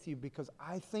this with you because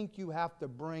I think you have to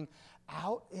bring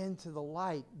out into the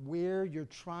light where you're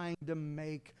trying to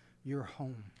make your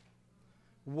home,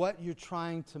 what you're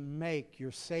trying to make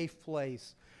your safe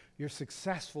place, your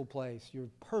successful place, your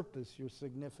purpose, your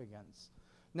significance.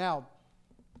 Now,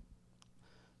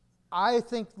 I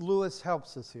think Lewis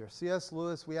helps us here. C.S.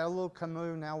 Lewis, we had a little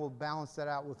Camus, now we'll balance that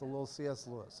out with a little C.S.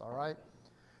 Lewis, all right?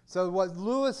 So what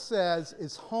Lewis says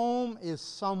is home is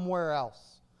somewhere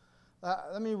else.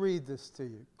 Let me read this to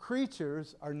you.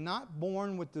 Creatures are not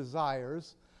born with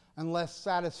desires unless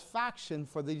satisfaction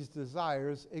for these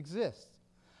desires exists.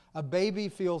 A baby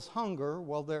feels hunger,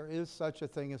 well, there is such a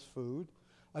thing as food.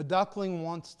 A duckling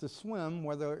wants to swim,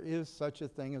 well, there is such a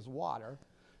thing as water.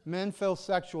 Men feel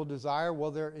sexual desire,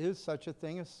 well, there is such a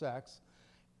thing as sex.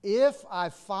 If I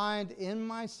find in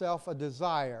myself a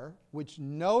desire which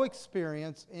no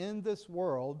experience in this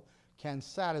world can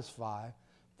satisfy,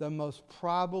 the most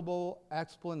probable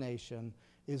explanation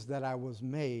is that I was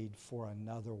made for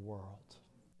another world.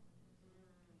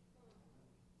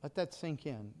 Let that sink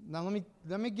in. Now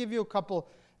let me give you a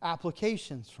couple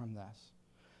applications from this.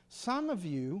 Some of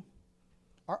you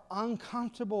are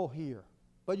uncomfortable here,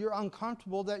 but you're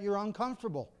uncomfortable that you're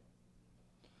uncomfortable.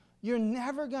 You're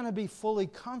never going to be fully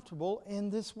comfortable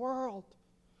in this world.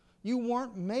 You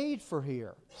weren't made for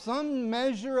here. Some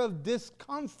measure of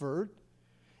discomfort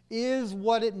is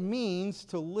what it means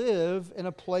to live in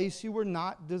a place you were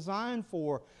not designed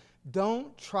for.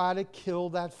 Don't try to kill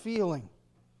that feeling.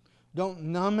 Don't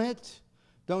numb it.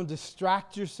 Don't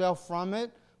distract yourself from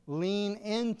it. Lean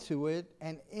into it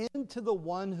and into the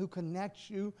one who connects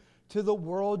you to the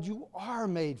world you are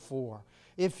made for.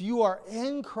 If you are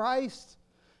in Christ,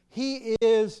 He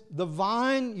is the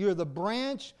vine, you're the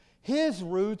branch. His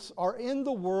roots are in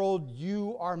the world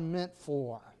you are meant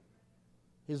for.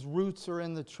 His roots are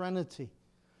in the Trinity.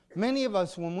 Many of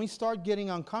us, when we start getting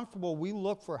uncomfortable, we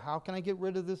look for how can I get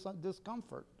rid of this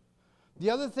discomfort. The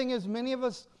other thing is many of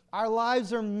us, our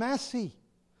lives are messy.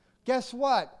 Guess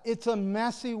what? It's a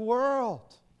messy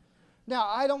world. Now,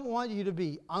 I don't want you to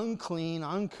be unclean,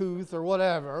 uncouth, or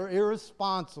whatever,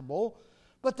 irresponsible.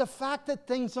 But the fact that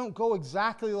things don't go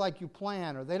exactly like you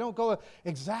plan, or they don't go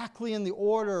exactly in the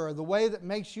order or the way that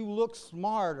makes you look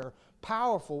smart or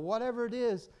powerful, whatever it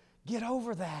is, get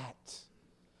over that.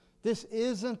 This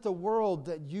isn't the world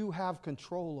that you have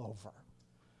control over.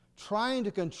 Trying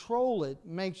to control it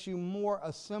makes you more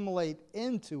assimilate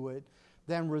into it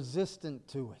than resistant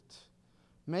to it.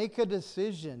 Make a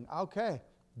decision. Okay,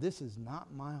 this is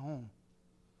not my home.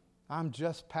 I'm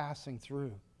just passing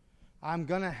through. I'm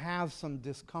going to have some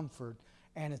discomfort,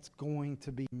 and it's going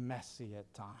to be messy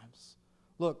at times.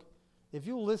 Look, if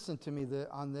you listen to me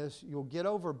on this, you'll get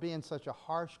over being such a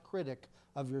harsh critic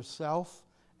of yourself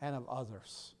and of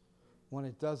others when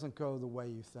it doesn't go the way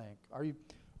you think. Are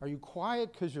you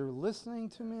quiet because you're listening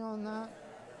to me on that?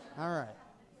 All right.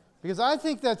 Because I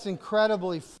think that's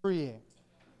incredibly freeing.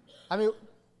 I mean,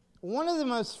 one of the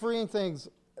most freeing things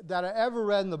that I ever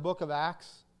read in the book of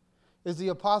Acts is the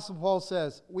Apostle Paul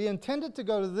says, we intended to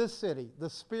go to this city. The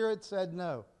Spirit said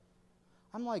no.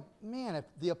 I'm like, man, if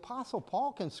the Apostle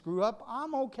Paul can screw up,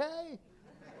 I'm okay.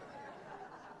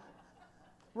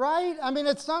 Right? I mean,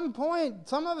 at some point,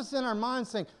 some of us in our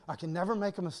minds think, I can never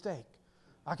make a mistake.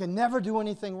 I can never do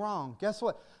anything wrong. Guess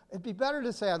what? It'd be better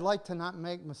to say I'd like to not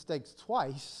make mistakes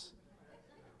twice,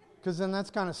 because then that's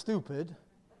kind of stupid.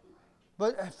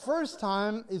 But first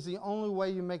time is the only way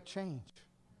you make change.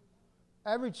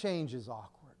 Every change is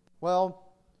awkward.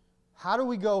 Well, how do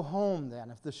we go home then?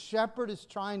 If the shepherd is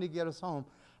trying to get us home,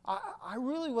 I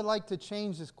really would like to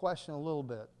change this question a little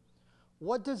bit.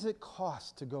 What does it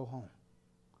cost to go home?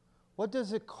 What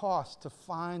does it cost to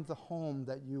find the home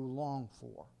that you long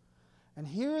for? And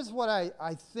here's what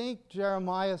I think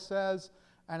Jeremiah says,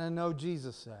 and I know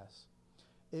Jesus says.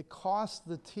 It costs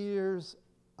the tears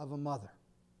of a mother.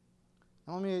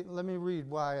 Now let me read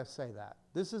why I say that.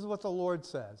 This is what the Lord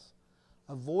says.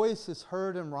 A voice is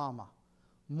heard in Ramah,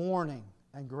 mourning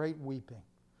and great weeping.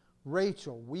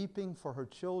 Rachel weeping for her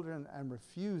children and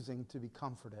refusing to be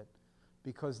comforted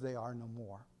because they are no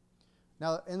more.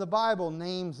 Now, in the Bible,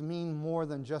 names mean more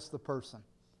than just the person.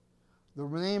 The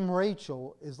name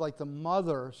Rachel is like the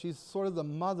mother. She's sort of the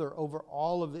mother over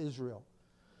all of Israel.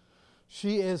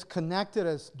 She is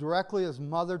connected directly as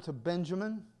mother to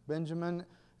Benjamin. Benjamin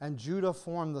and Judah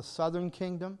form the southern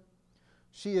kingdom.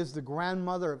 She is the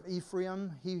grandmother of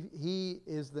Ephraim. He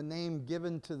is the name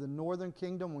given to the northern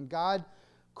kingdom. When God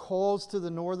calls to the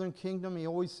northern kingdom, He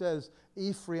always says,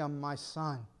 Ephraim, my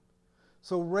son.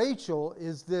 So Rachel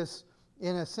is this,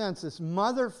 in a sense, this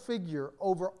mother figure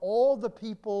over all the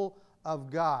people of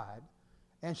God,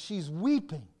 and she's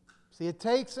weeping. See, it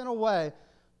takes, in a way,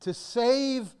 to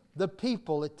save the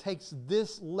people, it takes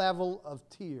this level of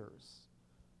tears.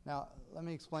 Now, let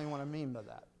me explain what I mean by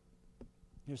that.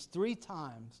 There's 3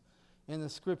 times in the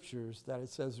scriptures that it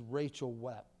says Rachel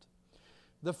wept.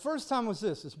 The first time was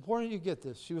this. It's important you get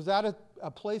this. She was at a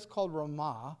place called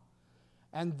Ramah,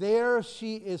 and there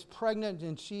she is pregnant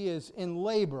and she is in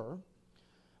labor,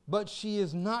 but she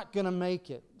is not going to make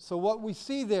it. So what we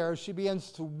see there, she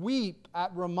begins to weep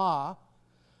at Ramah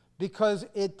because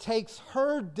it takes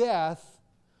her death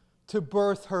to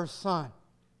birth her son.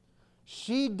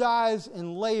 She dies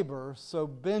in labor so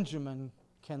Benjamin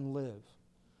can live.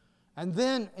 And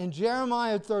then in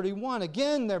Jeremiah 31,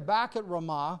 again, they're back at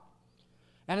Ramah,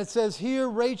 and it says here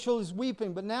Rachel is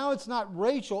weeping, but now it's not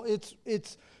Rachel,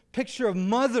 it's picture of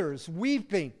mothers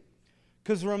weeping,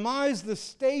 because Ramah is the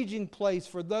staging place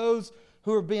for those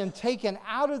who are being taken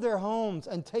out of their homes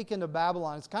and taken to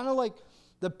Babylon. It's kind of like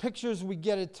the pictures we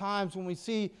get at times when we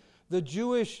see the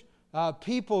Jewish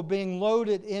people being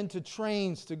loaded into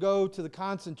trains to go to the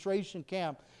concentration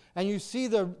camp. And you see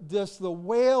the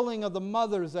wailing of the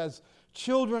mothers as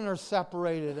children are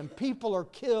separated and people are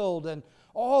killed and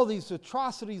all these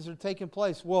atrocities are taking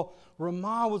place. Well,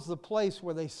 Ramah was the place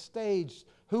where they staged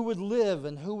who would live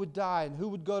and who would die and who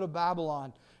would go to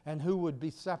Babylon and who would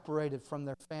be separated from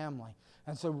their family.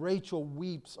 And so Rachel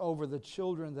weeps over the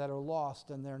children that are lost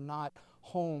and they're not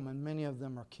home, and many of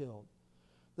them are killed.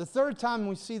 The third time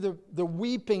we see the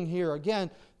weeping here,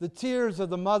 again, the tears of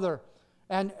the mother,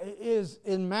 and is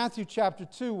in Matthew chapter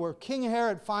 2, where King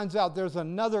Herod finds out there's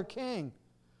another king,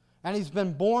 and he's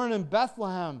been born in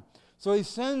Bethlehem. So he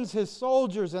sends his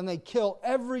soldiers, and they kill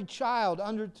every child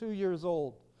under 2 years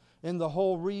old in the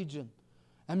whole region.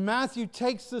 And Matthew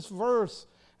takes this verse,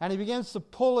 and he begins to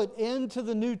pull it into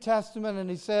the New Testament, and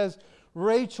he says,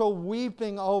 Rachel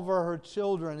weeping over her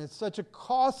children. It's such a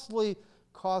costly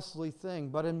thing.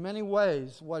 But in many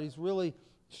ways, what he's really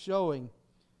showing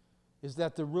is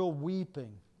that the real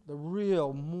weeping, the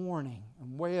real mourning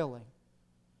and wailing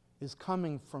is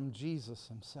coming from Jesus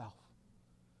himself.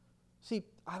 See,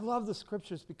 I love the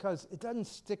scriptures because it doesn't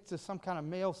stick to some kind of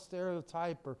male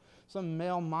stereotype or some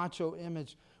male macho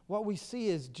image. What we see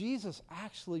is Jesus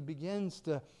actually begins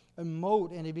to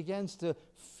emote and he begins to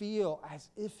feel as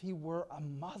if he were a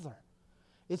mother.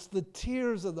 It's the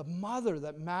tears of the mother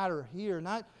that matter here,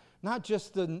 not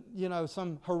just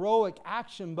some heroic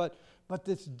action, but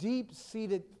this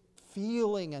deep-seated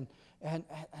feeling and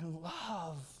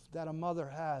love that a mother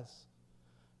has.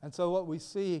 And so what we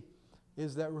see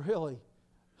is that really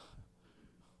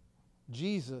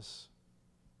Jesus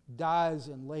dies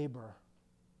in labor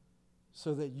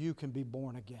so that you can be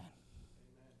born again.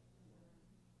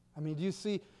 I mean, do you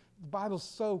see? The Bible's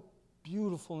so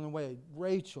beautiful in a way.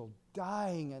 Rachel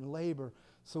dying in labor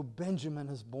so Benjamin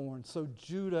is born, so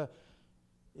Judah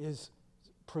is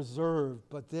preserved.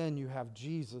 But then you have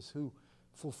Jesus who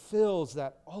fulfills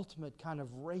that ultimate kind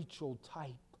of Rachel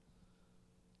type.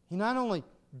 He not only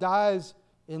dies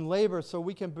in labor so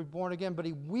we can be born again, but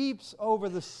he weeps over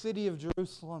the city of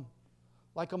Jerusalem.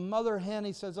 Like a mother hen,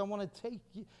 he says, I want to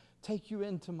take you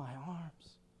into my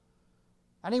arms.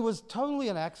 And he was totally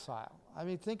in exile. I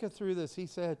mean, think through this. He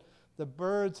said, the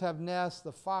birds have nests,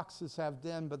 the foxes have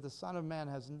den, but the Son of Man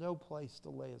has no place to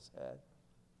lay his head.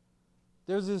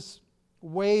 There's this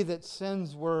way that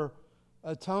sins were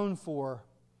atoned for.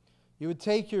 You would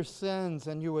take your sins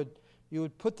and you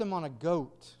would put them on a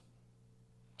goat.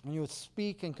 And you would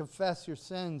speak and confess your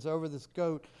sins over this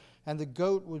goat. And the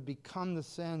goat would become the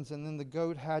sins. And then the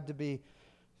goat had to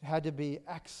be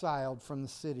exiled from the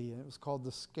city. And it was called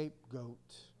the scapegoat.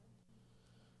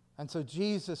 And so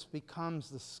Jesus becomes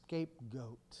the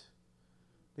scapegoat.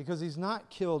 Because he's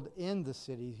not killed in the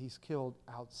city. He's killed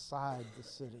outside the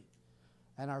city.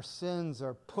 And our sins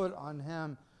are put on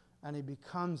him. And he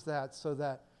becomes that so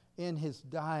that in his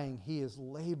dying he is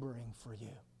laboring for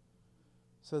you.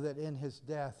 So that in his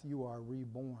death you are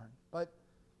reborn. But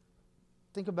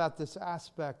think about this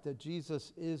aspect that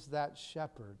Jesus is that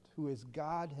shepherd who is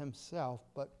God himself,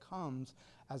 but comes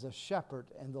as a shepherd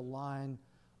in the line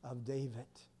of David.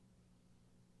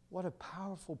 What a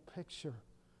powerful picture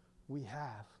we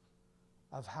have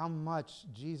of how much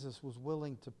Jesus was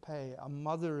willing to pay a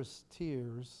mother's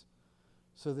tears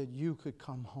so that you could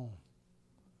come home.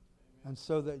 And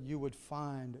so that you would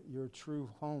find your true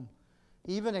home.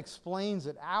 He even explains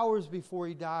it hours before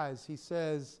he dies. He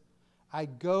says, I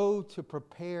go to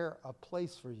prepare a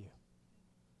place for you.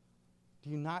 Do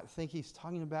you not think he's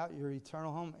talking about your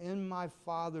eternal home? In my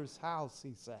Father's house,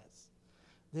 he says,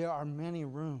 there are many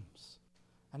rooms,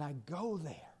 and I go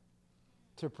there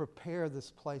to prepare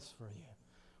this place for you.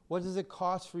 What does it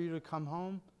cost for you to come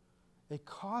home? It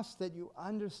costs that you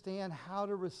understand how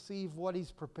to receive what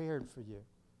He's prepared for you.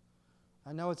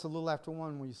 I know it's a little after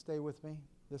 1. Will you stay with me?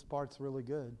 This part's really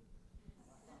good.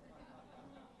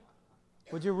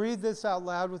 Would you read this out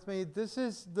loud with me? This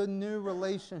is the new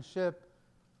relationship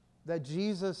that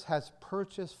Jesus has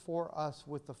purchased for us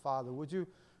with the Father. Would you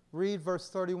read verse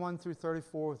 31 through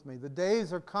 34 with me? The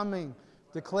days are coming,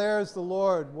 declares the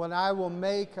Lord, when I will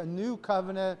make a new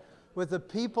covenant with the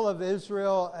people of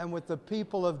Israel and with the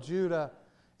people of Judah.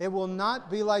 It will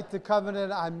not be like the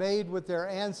covenant I made with their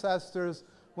ancestors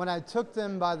when I took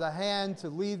them by the hand to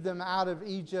lead them out of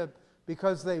Egypt,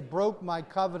 because they broke my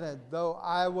covenant, though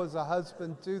I was a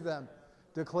husband to them,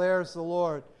 declares the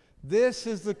Lord. This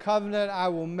is the covenant I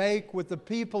will make with the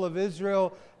people of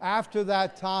Israel after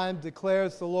that time,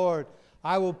 declares the Lord.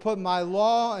 I will put my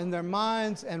law in their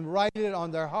minds and write it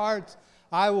on their hearts.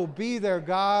 I will be their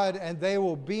God, and they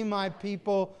will be my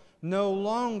people. No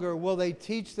longer will they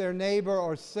teach their neighbor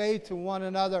or say to one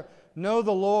another, know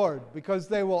the Lord, because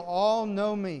they will all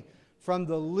know me, from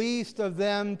the least of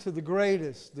them to the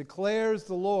greatest, declares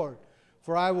the Lord.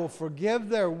 For I will forgive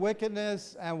their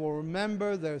wickedness and will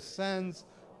remember their sins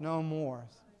no more.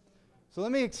 So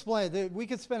let me explain. We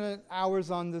could spend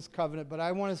hours on this covenant, but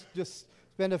I want to just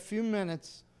spend a few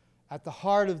minutes at the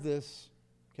heart of this.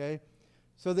 Okay?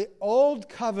 So the old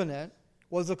covenant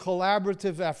was a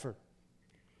collaborative effort.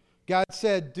 God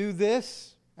said, do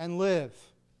this and live.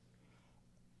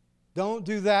 Don't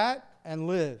do that and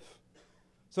live.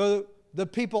 So the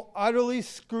people utterly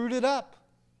screwed it up.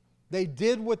 They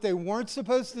did what they weren't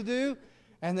supposed to do,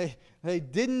 and they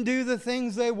didn't do the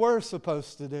things they were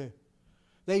supposed to do.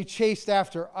 They chased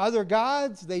after other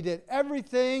gods. They did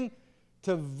everything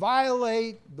to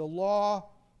violate the law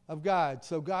of God.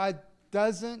 So God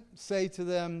doesn't say to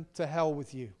them, to hell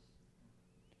with you.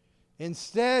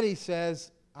 Instead, He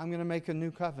says, I'm going to make a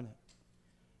new covenant.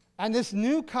 And this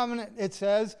new covenant, it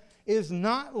says, is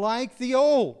not like the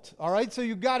old. All right? So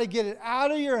you've got to get it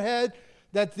out of your head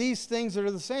that these things are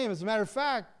the same. As a matter of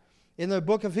fact, in the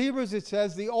book of Hebrews, it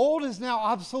says the old is now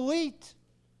obsolete.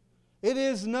 It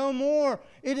is no more.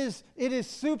 It is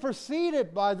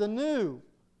superseded by the new.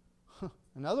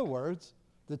 In other words,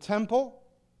 the temple,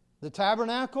 the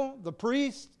tabernacle, the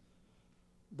priest,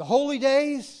 the holy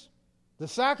days, the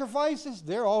sacrifices,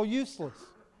 they're all useless.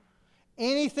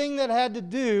 Anything that had to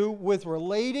do with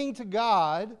relating to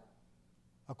God,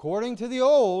 according to the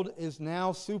old, is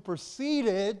now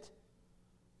superseded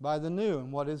by the new.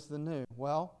 And what is the new?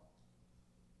 Well,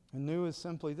 the new is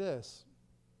simply this.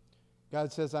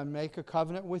 God says, I make a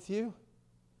covenant with you.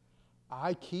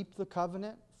 I keep the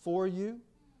covenant for you.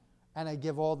 And I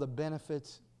give all the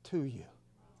benefits to you.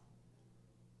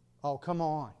 Oh, come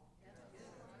on.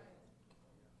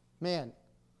 Man.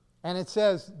 And it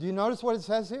says, do you notice what it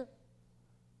says here?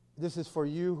 This is for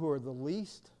you who are the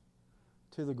least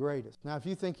to the greatest. Now, if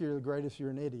you think you're the greatest, you're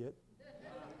an idiot.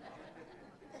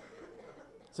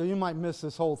 So you might miss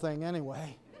this whole thing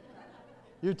anyway.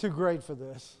 You're too great for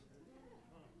this.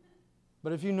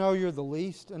 But if you know you're the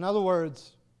least, in other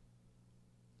words,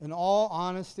 in all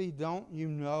honesty, don't you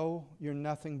know you're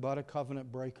nothing but a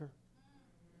covenant breaker?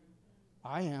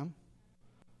 I am.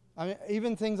 I mean,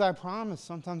 even things I promise,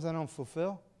 sometimes I don't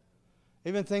fulfill.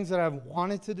 Even things that I've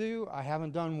wanted to do, I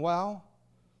haven't done well.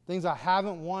 Things I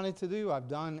haven't wanted to do, I've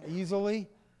done easily.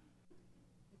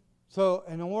 So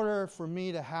in order for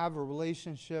me to have a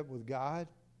relationship with God,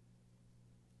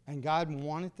 and God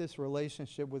wanted this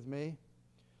relationship with me,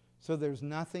 so there's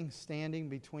nothing standing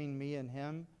between me and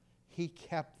Him, He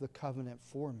kept the covenant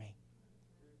for me.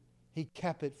 He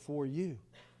kept it for you.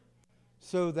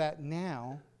 So that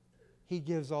now He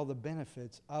gives all the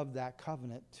benefits of that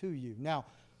covenant to you. Now,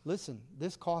 listen,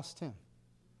 this cost Him.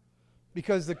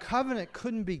 Because the covenant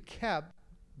couldn't be kept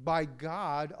by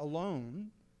God alone.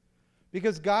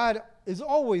 Because God is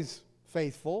always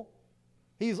faithful.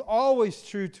 He's always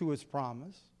true to His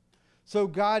promise. So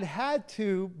God had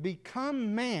to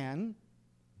become man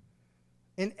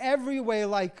in every way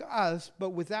like us,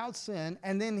 but without sin.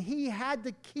 And then He had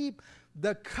to keep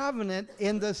the covenant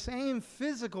in the same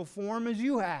physical form as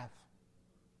you have.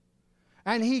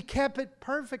 And He kept it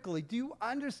perfectly. Do you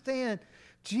understand?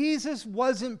 Jesus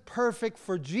wasn't perfect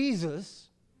for Jesus.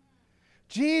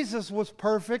 Jesus was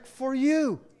perfect for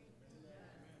you.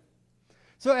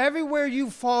 So everywhere you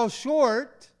fall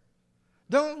short,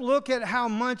 don't look at how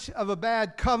much of a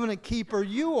bad covenant keeper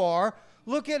you are.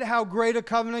 Look at how great a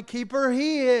covenant keeper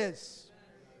He is.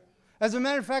 As a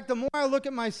matter of fact, the more I look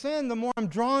at my sin, the more I'm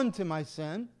drawn to my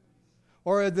sin.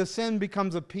 or the sin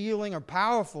becomes appealing or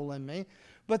powerful in me.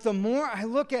 But the more I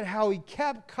look at how he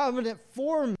kept covenant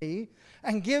for me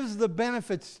and gives the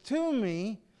benefits to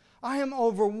me, I am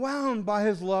overwhelmed by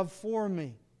his love for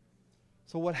me.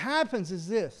 So what happens is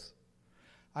this.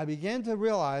 I begin to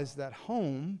realize that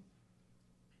home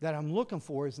that I'm looking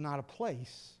for is not a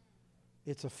place,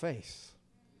 it's a face.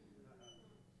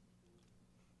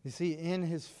 You see, in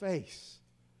his face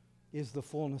is the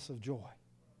fullness of joy.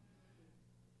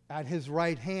 At his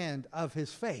right hand of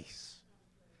his face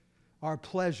are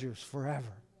pleasures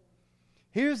forever.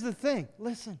 Here's the thing.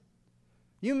 Listen.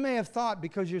 You may have thought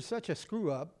because you're such a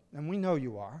screw-up, and we know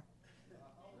you are,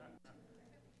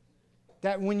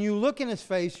 that when you look in his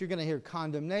face, you're going to hear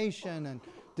condemnation and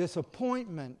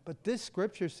disappointment. But this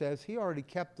scripture says he already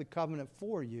kept the covenant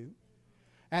for you.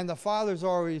 And the Father's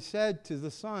already said to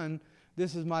the Son,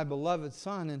 this is my beloved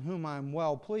Son in whom I am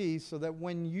well pleased, so that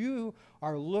when you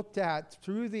are looked at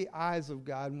through the eyes of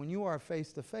God, when you are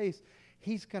face to face,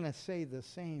 he's going to say the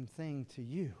same thing to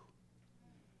you.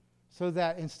 So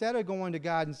that instead of going to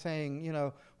God and saying,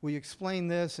 will you explain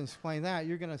this and explain that,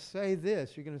 you're going to say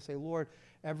this. You're going to say, Lord,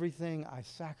 everything I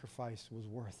sacrificed was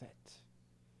worth it.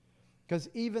 Because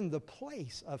even the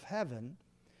place of heaven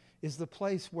is the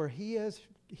place where he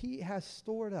has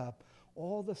stored up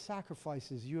all the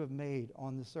sacrifices you have made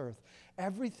on this earth.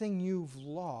 Everything you've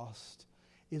lost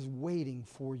is waiting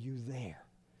for you there.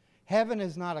 Heaven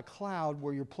is not a cloud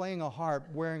where you're playing a harp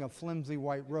wearing a flimsy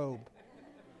white robe.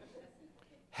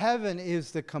 Heaven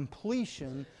is the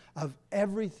completion of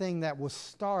everything that was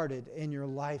started in your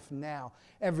life now.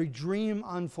 Every dream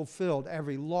unfulfilled,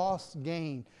 every lost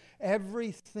gain,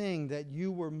 everything that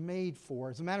you were made for.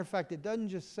 As a matter of fact, it doesn't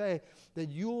just say that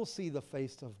you'll see the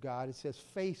face of God. It says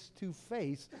face to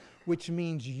face, which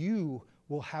means you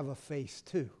will have a face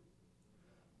too.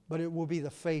 But it will be the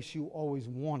face you always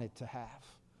wanted to have.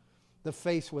 The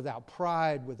face without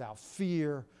pride, without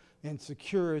fear,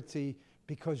 insecurity,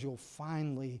 because you'll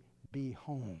finally be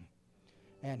home.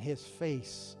 And his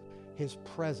face, his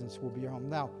presence will be your home.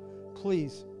 Now,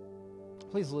 please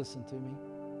listen to me.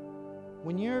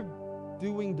 When you're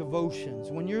doing devotions,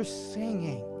 when you're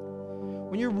singing,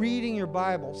 when you're reading your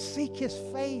Bible, seek his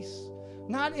face,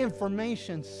 not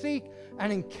information. Seek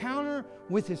an encounter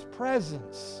with his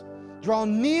presence. Draw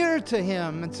near to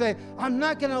him and say, I'm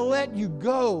not going to let you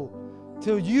go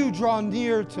till you draw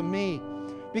near to me.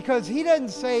 Because he doesn't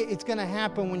say it's going to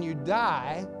happen when you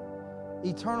die.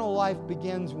 Eternal life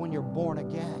begins when you're born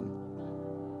again.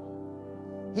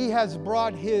 He has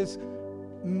brought his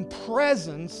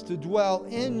presence to dwell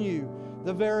in you.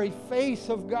 The very face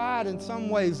of God in some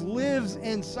ways lives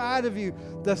inside of you.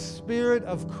 The Spirit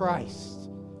of Christ.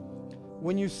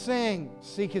 When you sing,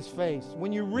 seek his face.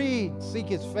 When you read, seek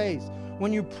his face.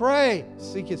 When you pray,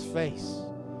 seek his face.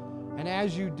 And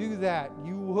as you do that,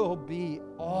 you will be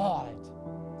awed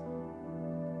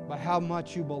by how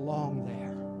much you belong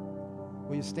there.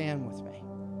 Will you stand with me?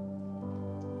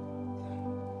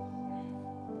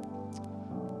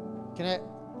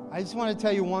 I just want to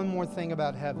tell you one more thing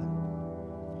about heaven.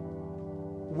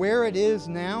 Where it is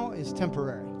now is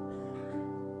temporary.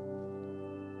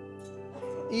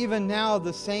 Even now,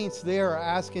 the saints there are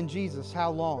asking Jesus,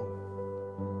 how long?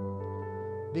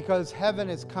 Because heaven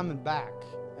is coming back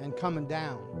and coming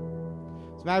down.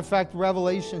 As a matter of fact,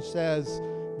 Revelation says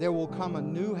there will come a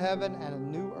new heaven and a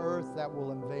new earth that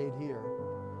will invade here.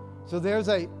 So there's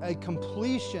a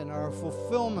completion or a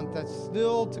fulfillment that's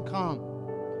still to come,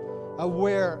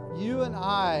 where you and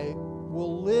I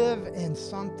will live in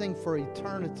something for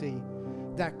eternity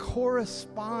that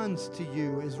corresponds to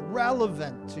you, is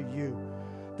relevant to you,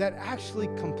 that actually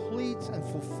completes and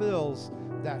fulfills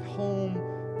that home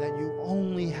that you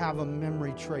only have a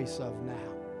memory trace of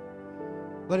now.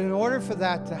 But in order for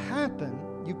that to happen,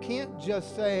 you can't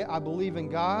just say, I believe in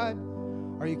God,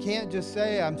 or you can't just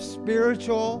say, I'm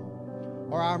spiritual,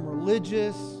 or I'm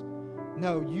religious.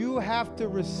 No, you have to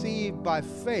receive by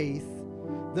faith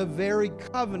the very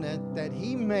covenant that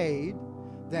he made,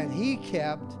 that he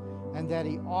kept, and that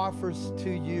he offers to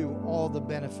you all the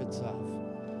benefits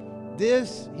of.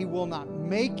 This he will not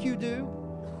make you do.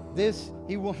 This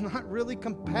he will not really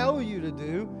compel you to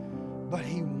do, but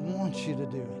he wants you to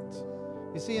do it.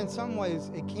 You see, in some ways,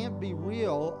 it can't be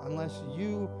real unless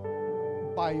you,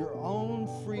 by your own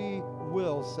free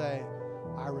will, say,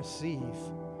 I receive,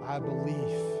 I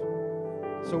believe.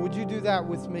 So would you do that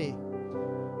with me?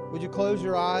 Would you close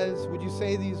your eyes? Would you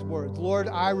say these words? Lord,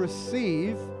 I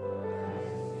receive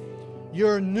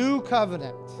your new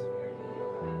covenant.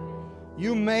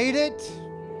 You made it,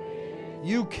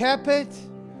 you kept it,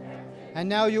 and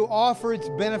now you offer its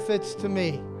benefits to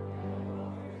me.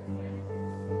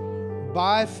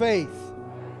 By faith,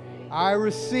 I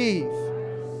receive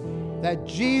that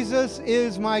Jesus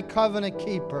is my covenant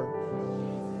keeper,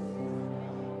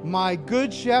 my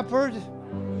good shepherd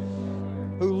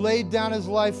who laid down his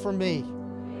life for me.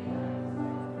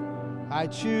 I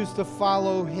choose to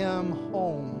follow him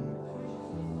home.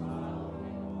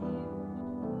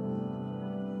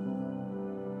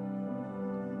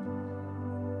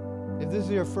 If this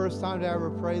is your first time to ever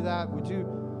pray that, would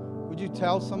you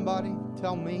tell somebody?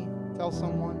 Tell me? Tell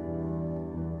someone?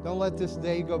 Don't let this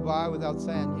day go by without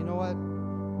saying, you know what?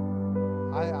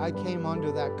 I came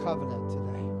under that covenant today.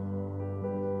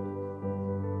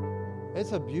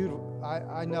 It's a beautiful,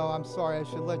 I know, I'm sorry, I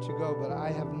should let you go, but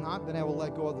I have not been able to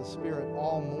let go of the Spirit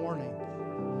all morning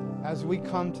as we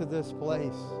come to this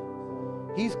place.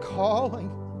 He's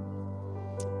calling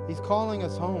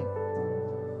us home.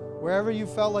 Wherever you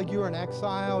felt like you were in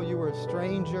exile, you were a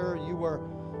stranger, you were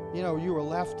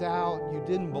left out, you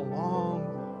didn't belong,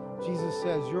 Jesus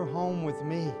says, you're home with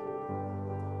me.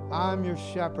 I'm your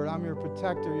shepherd, I'm your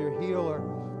protector, your healer,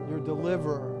 your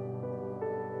deliverer.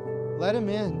 Let him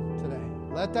in today.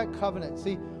 Let that covenant.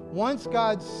 See, once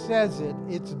God says it,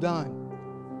 it's done.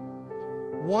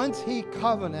 Once he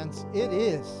covenants, it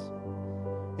is.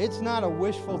 It's not a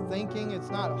wishful thinking.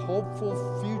 It's not a hopeful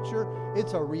future.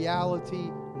 It's a reality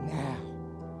now.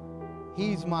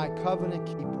 He's my covenant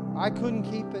keeper. I couldn't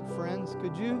keep it, friends.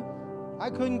 Could you? I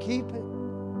couldn't keep it.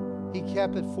 He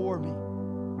kept it for me.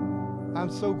 I'm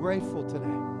so grateful today.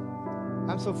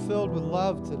 I'm so filled with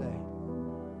love today.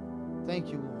 Thank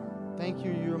you, Lord. Thank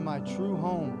you. You're my true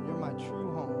home. You're my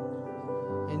true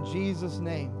home. In Jesus'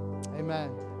 name,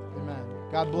 amen. Amen.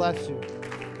 God bless you.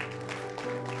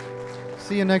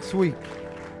 See you next week.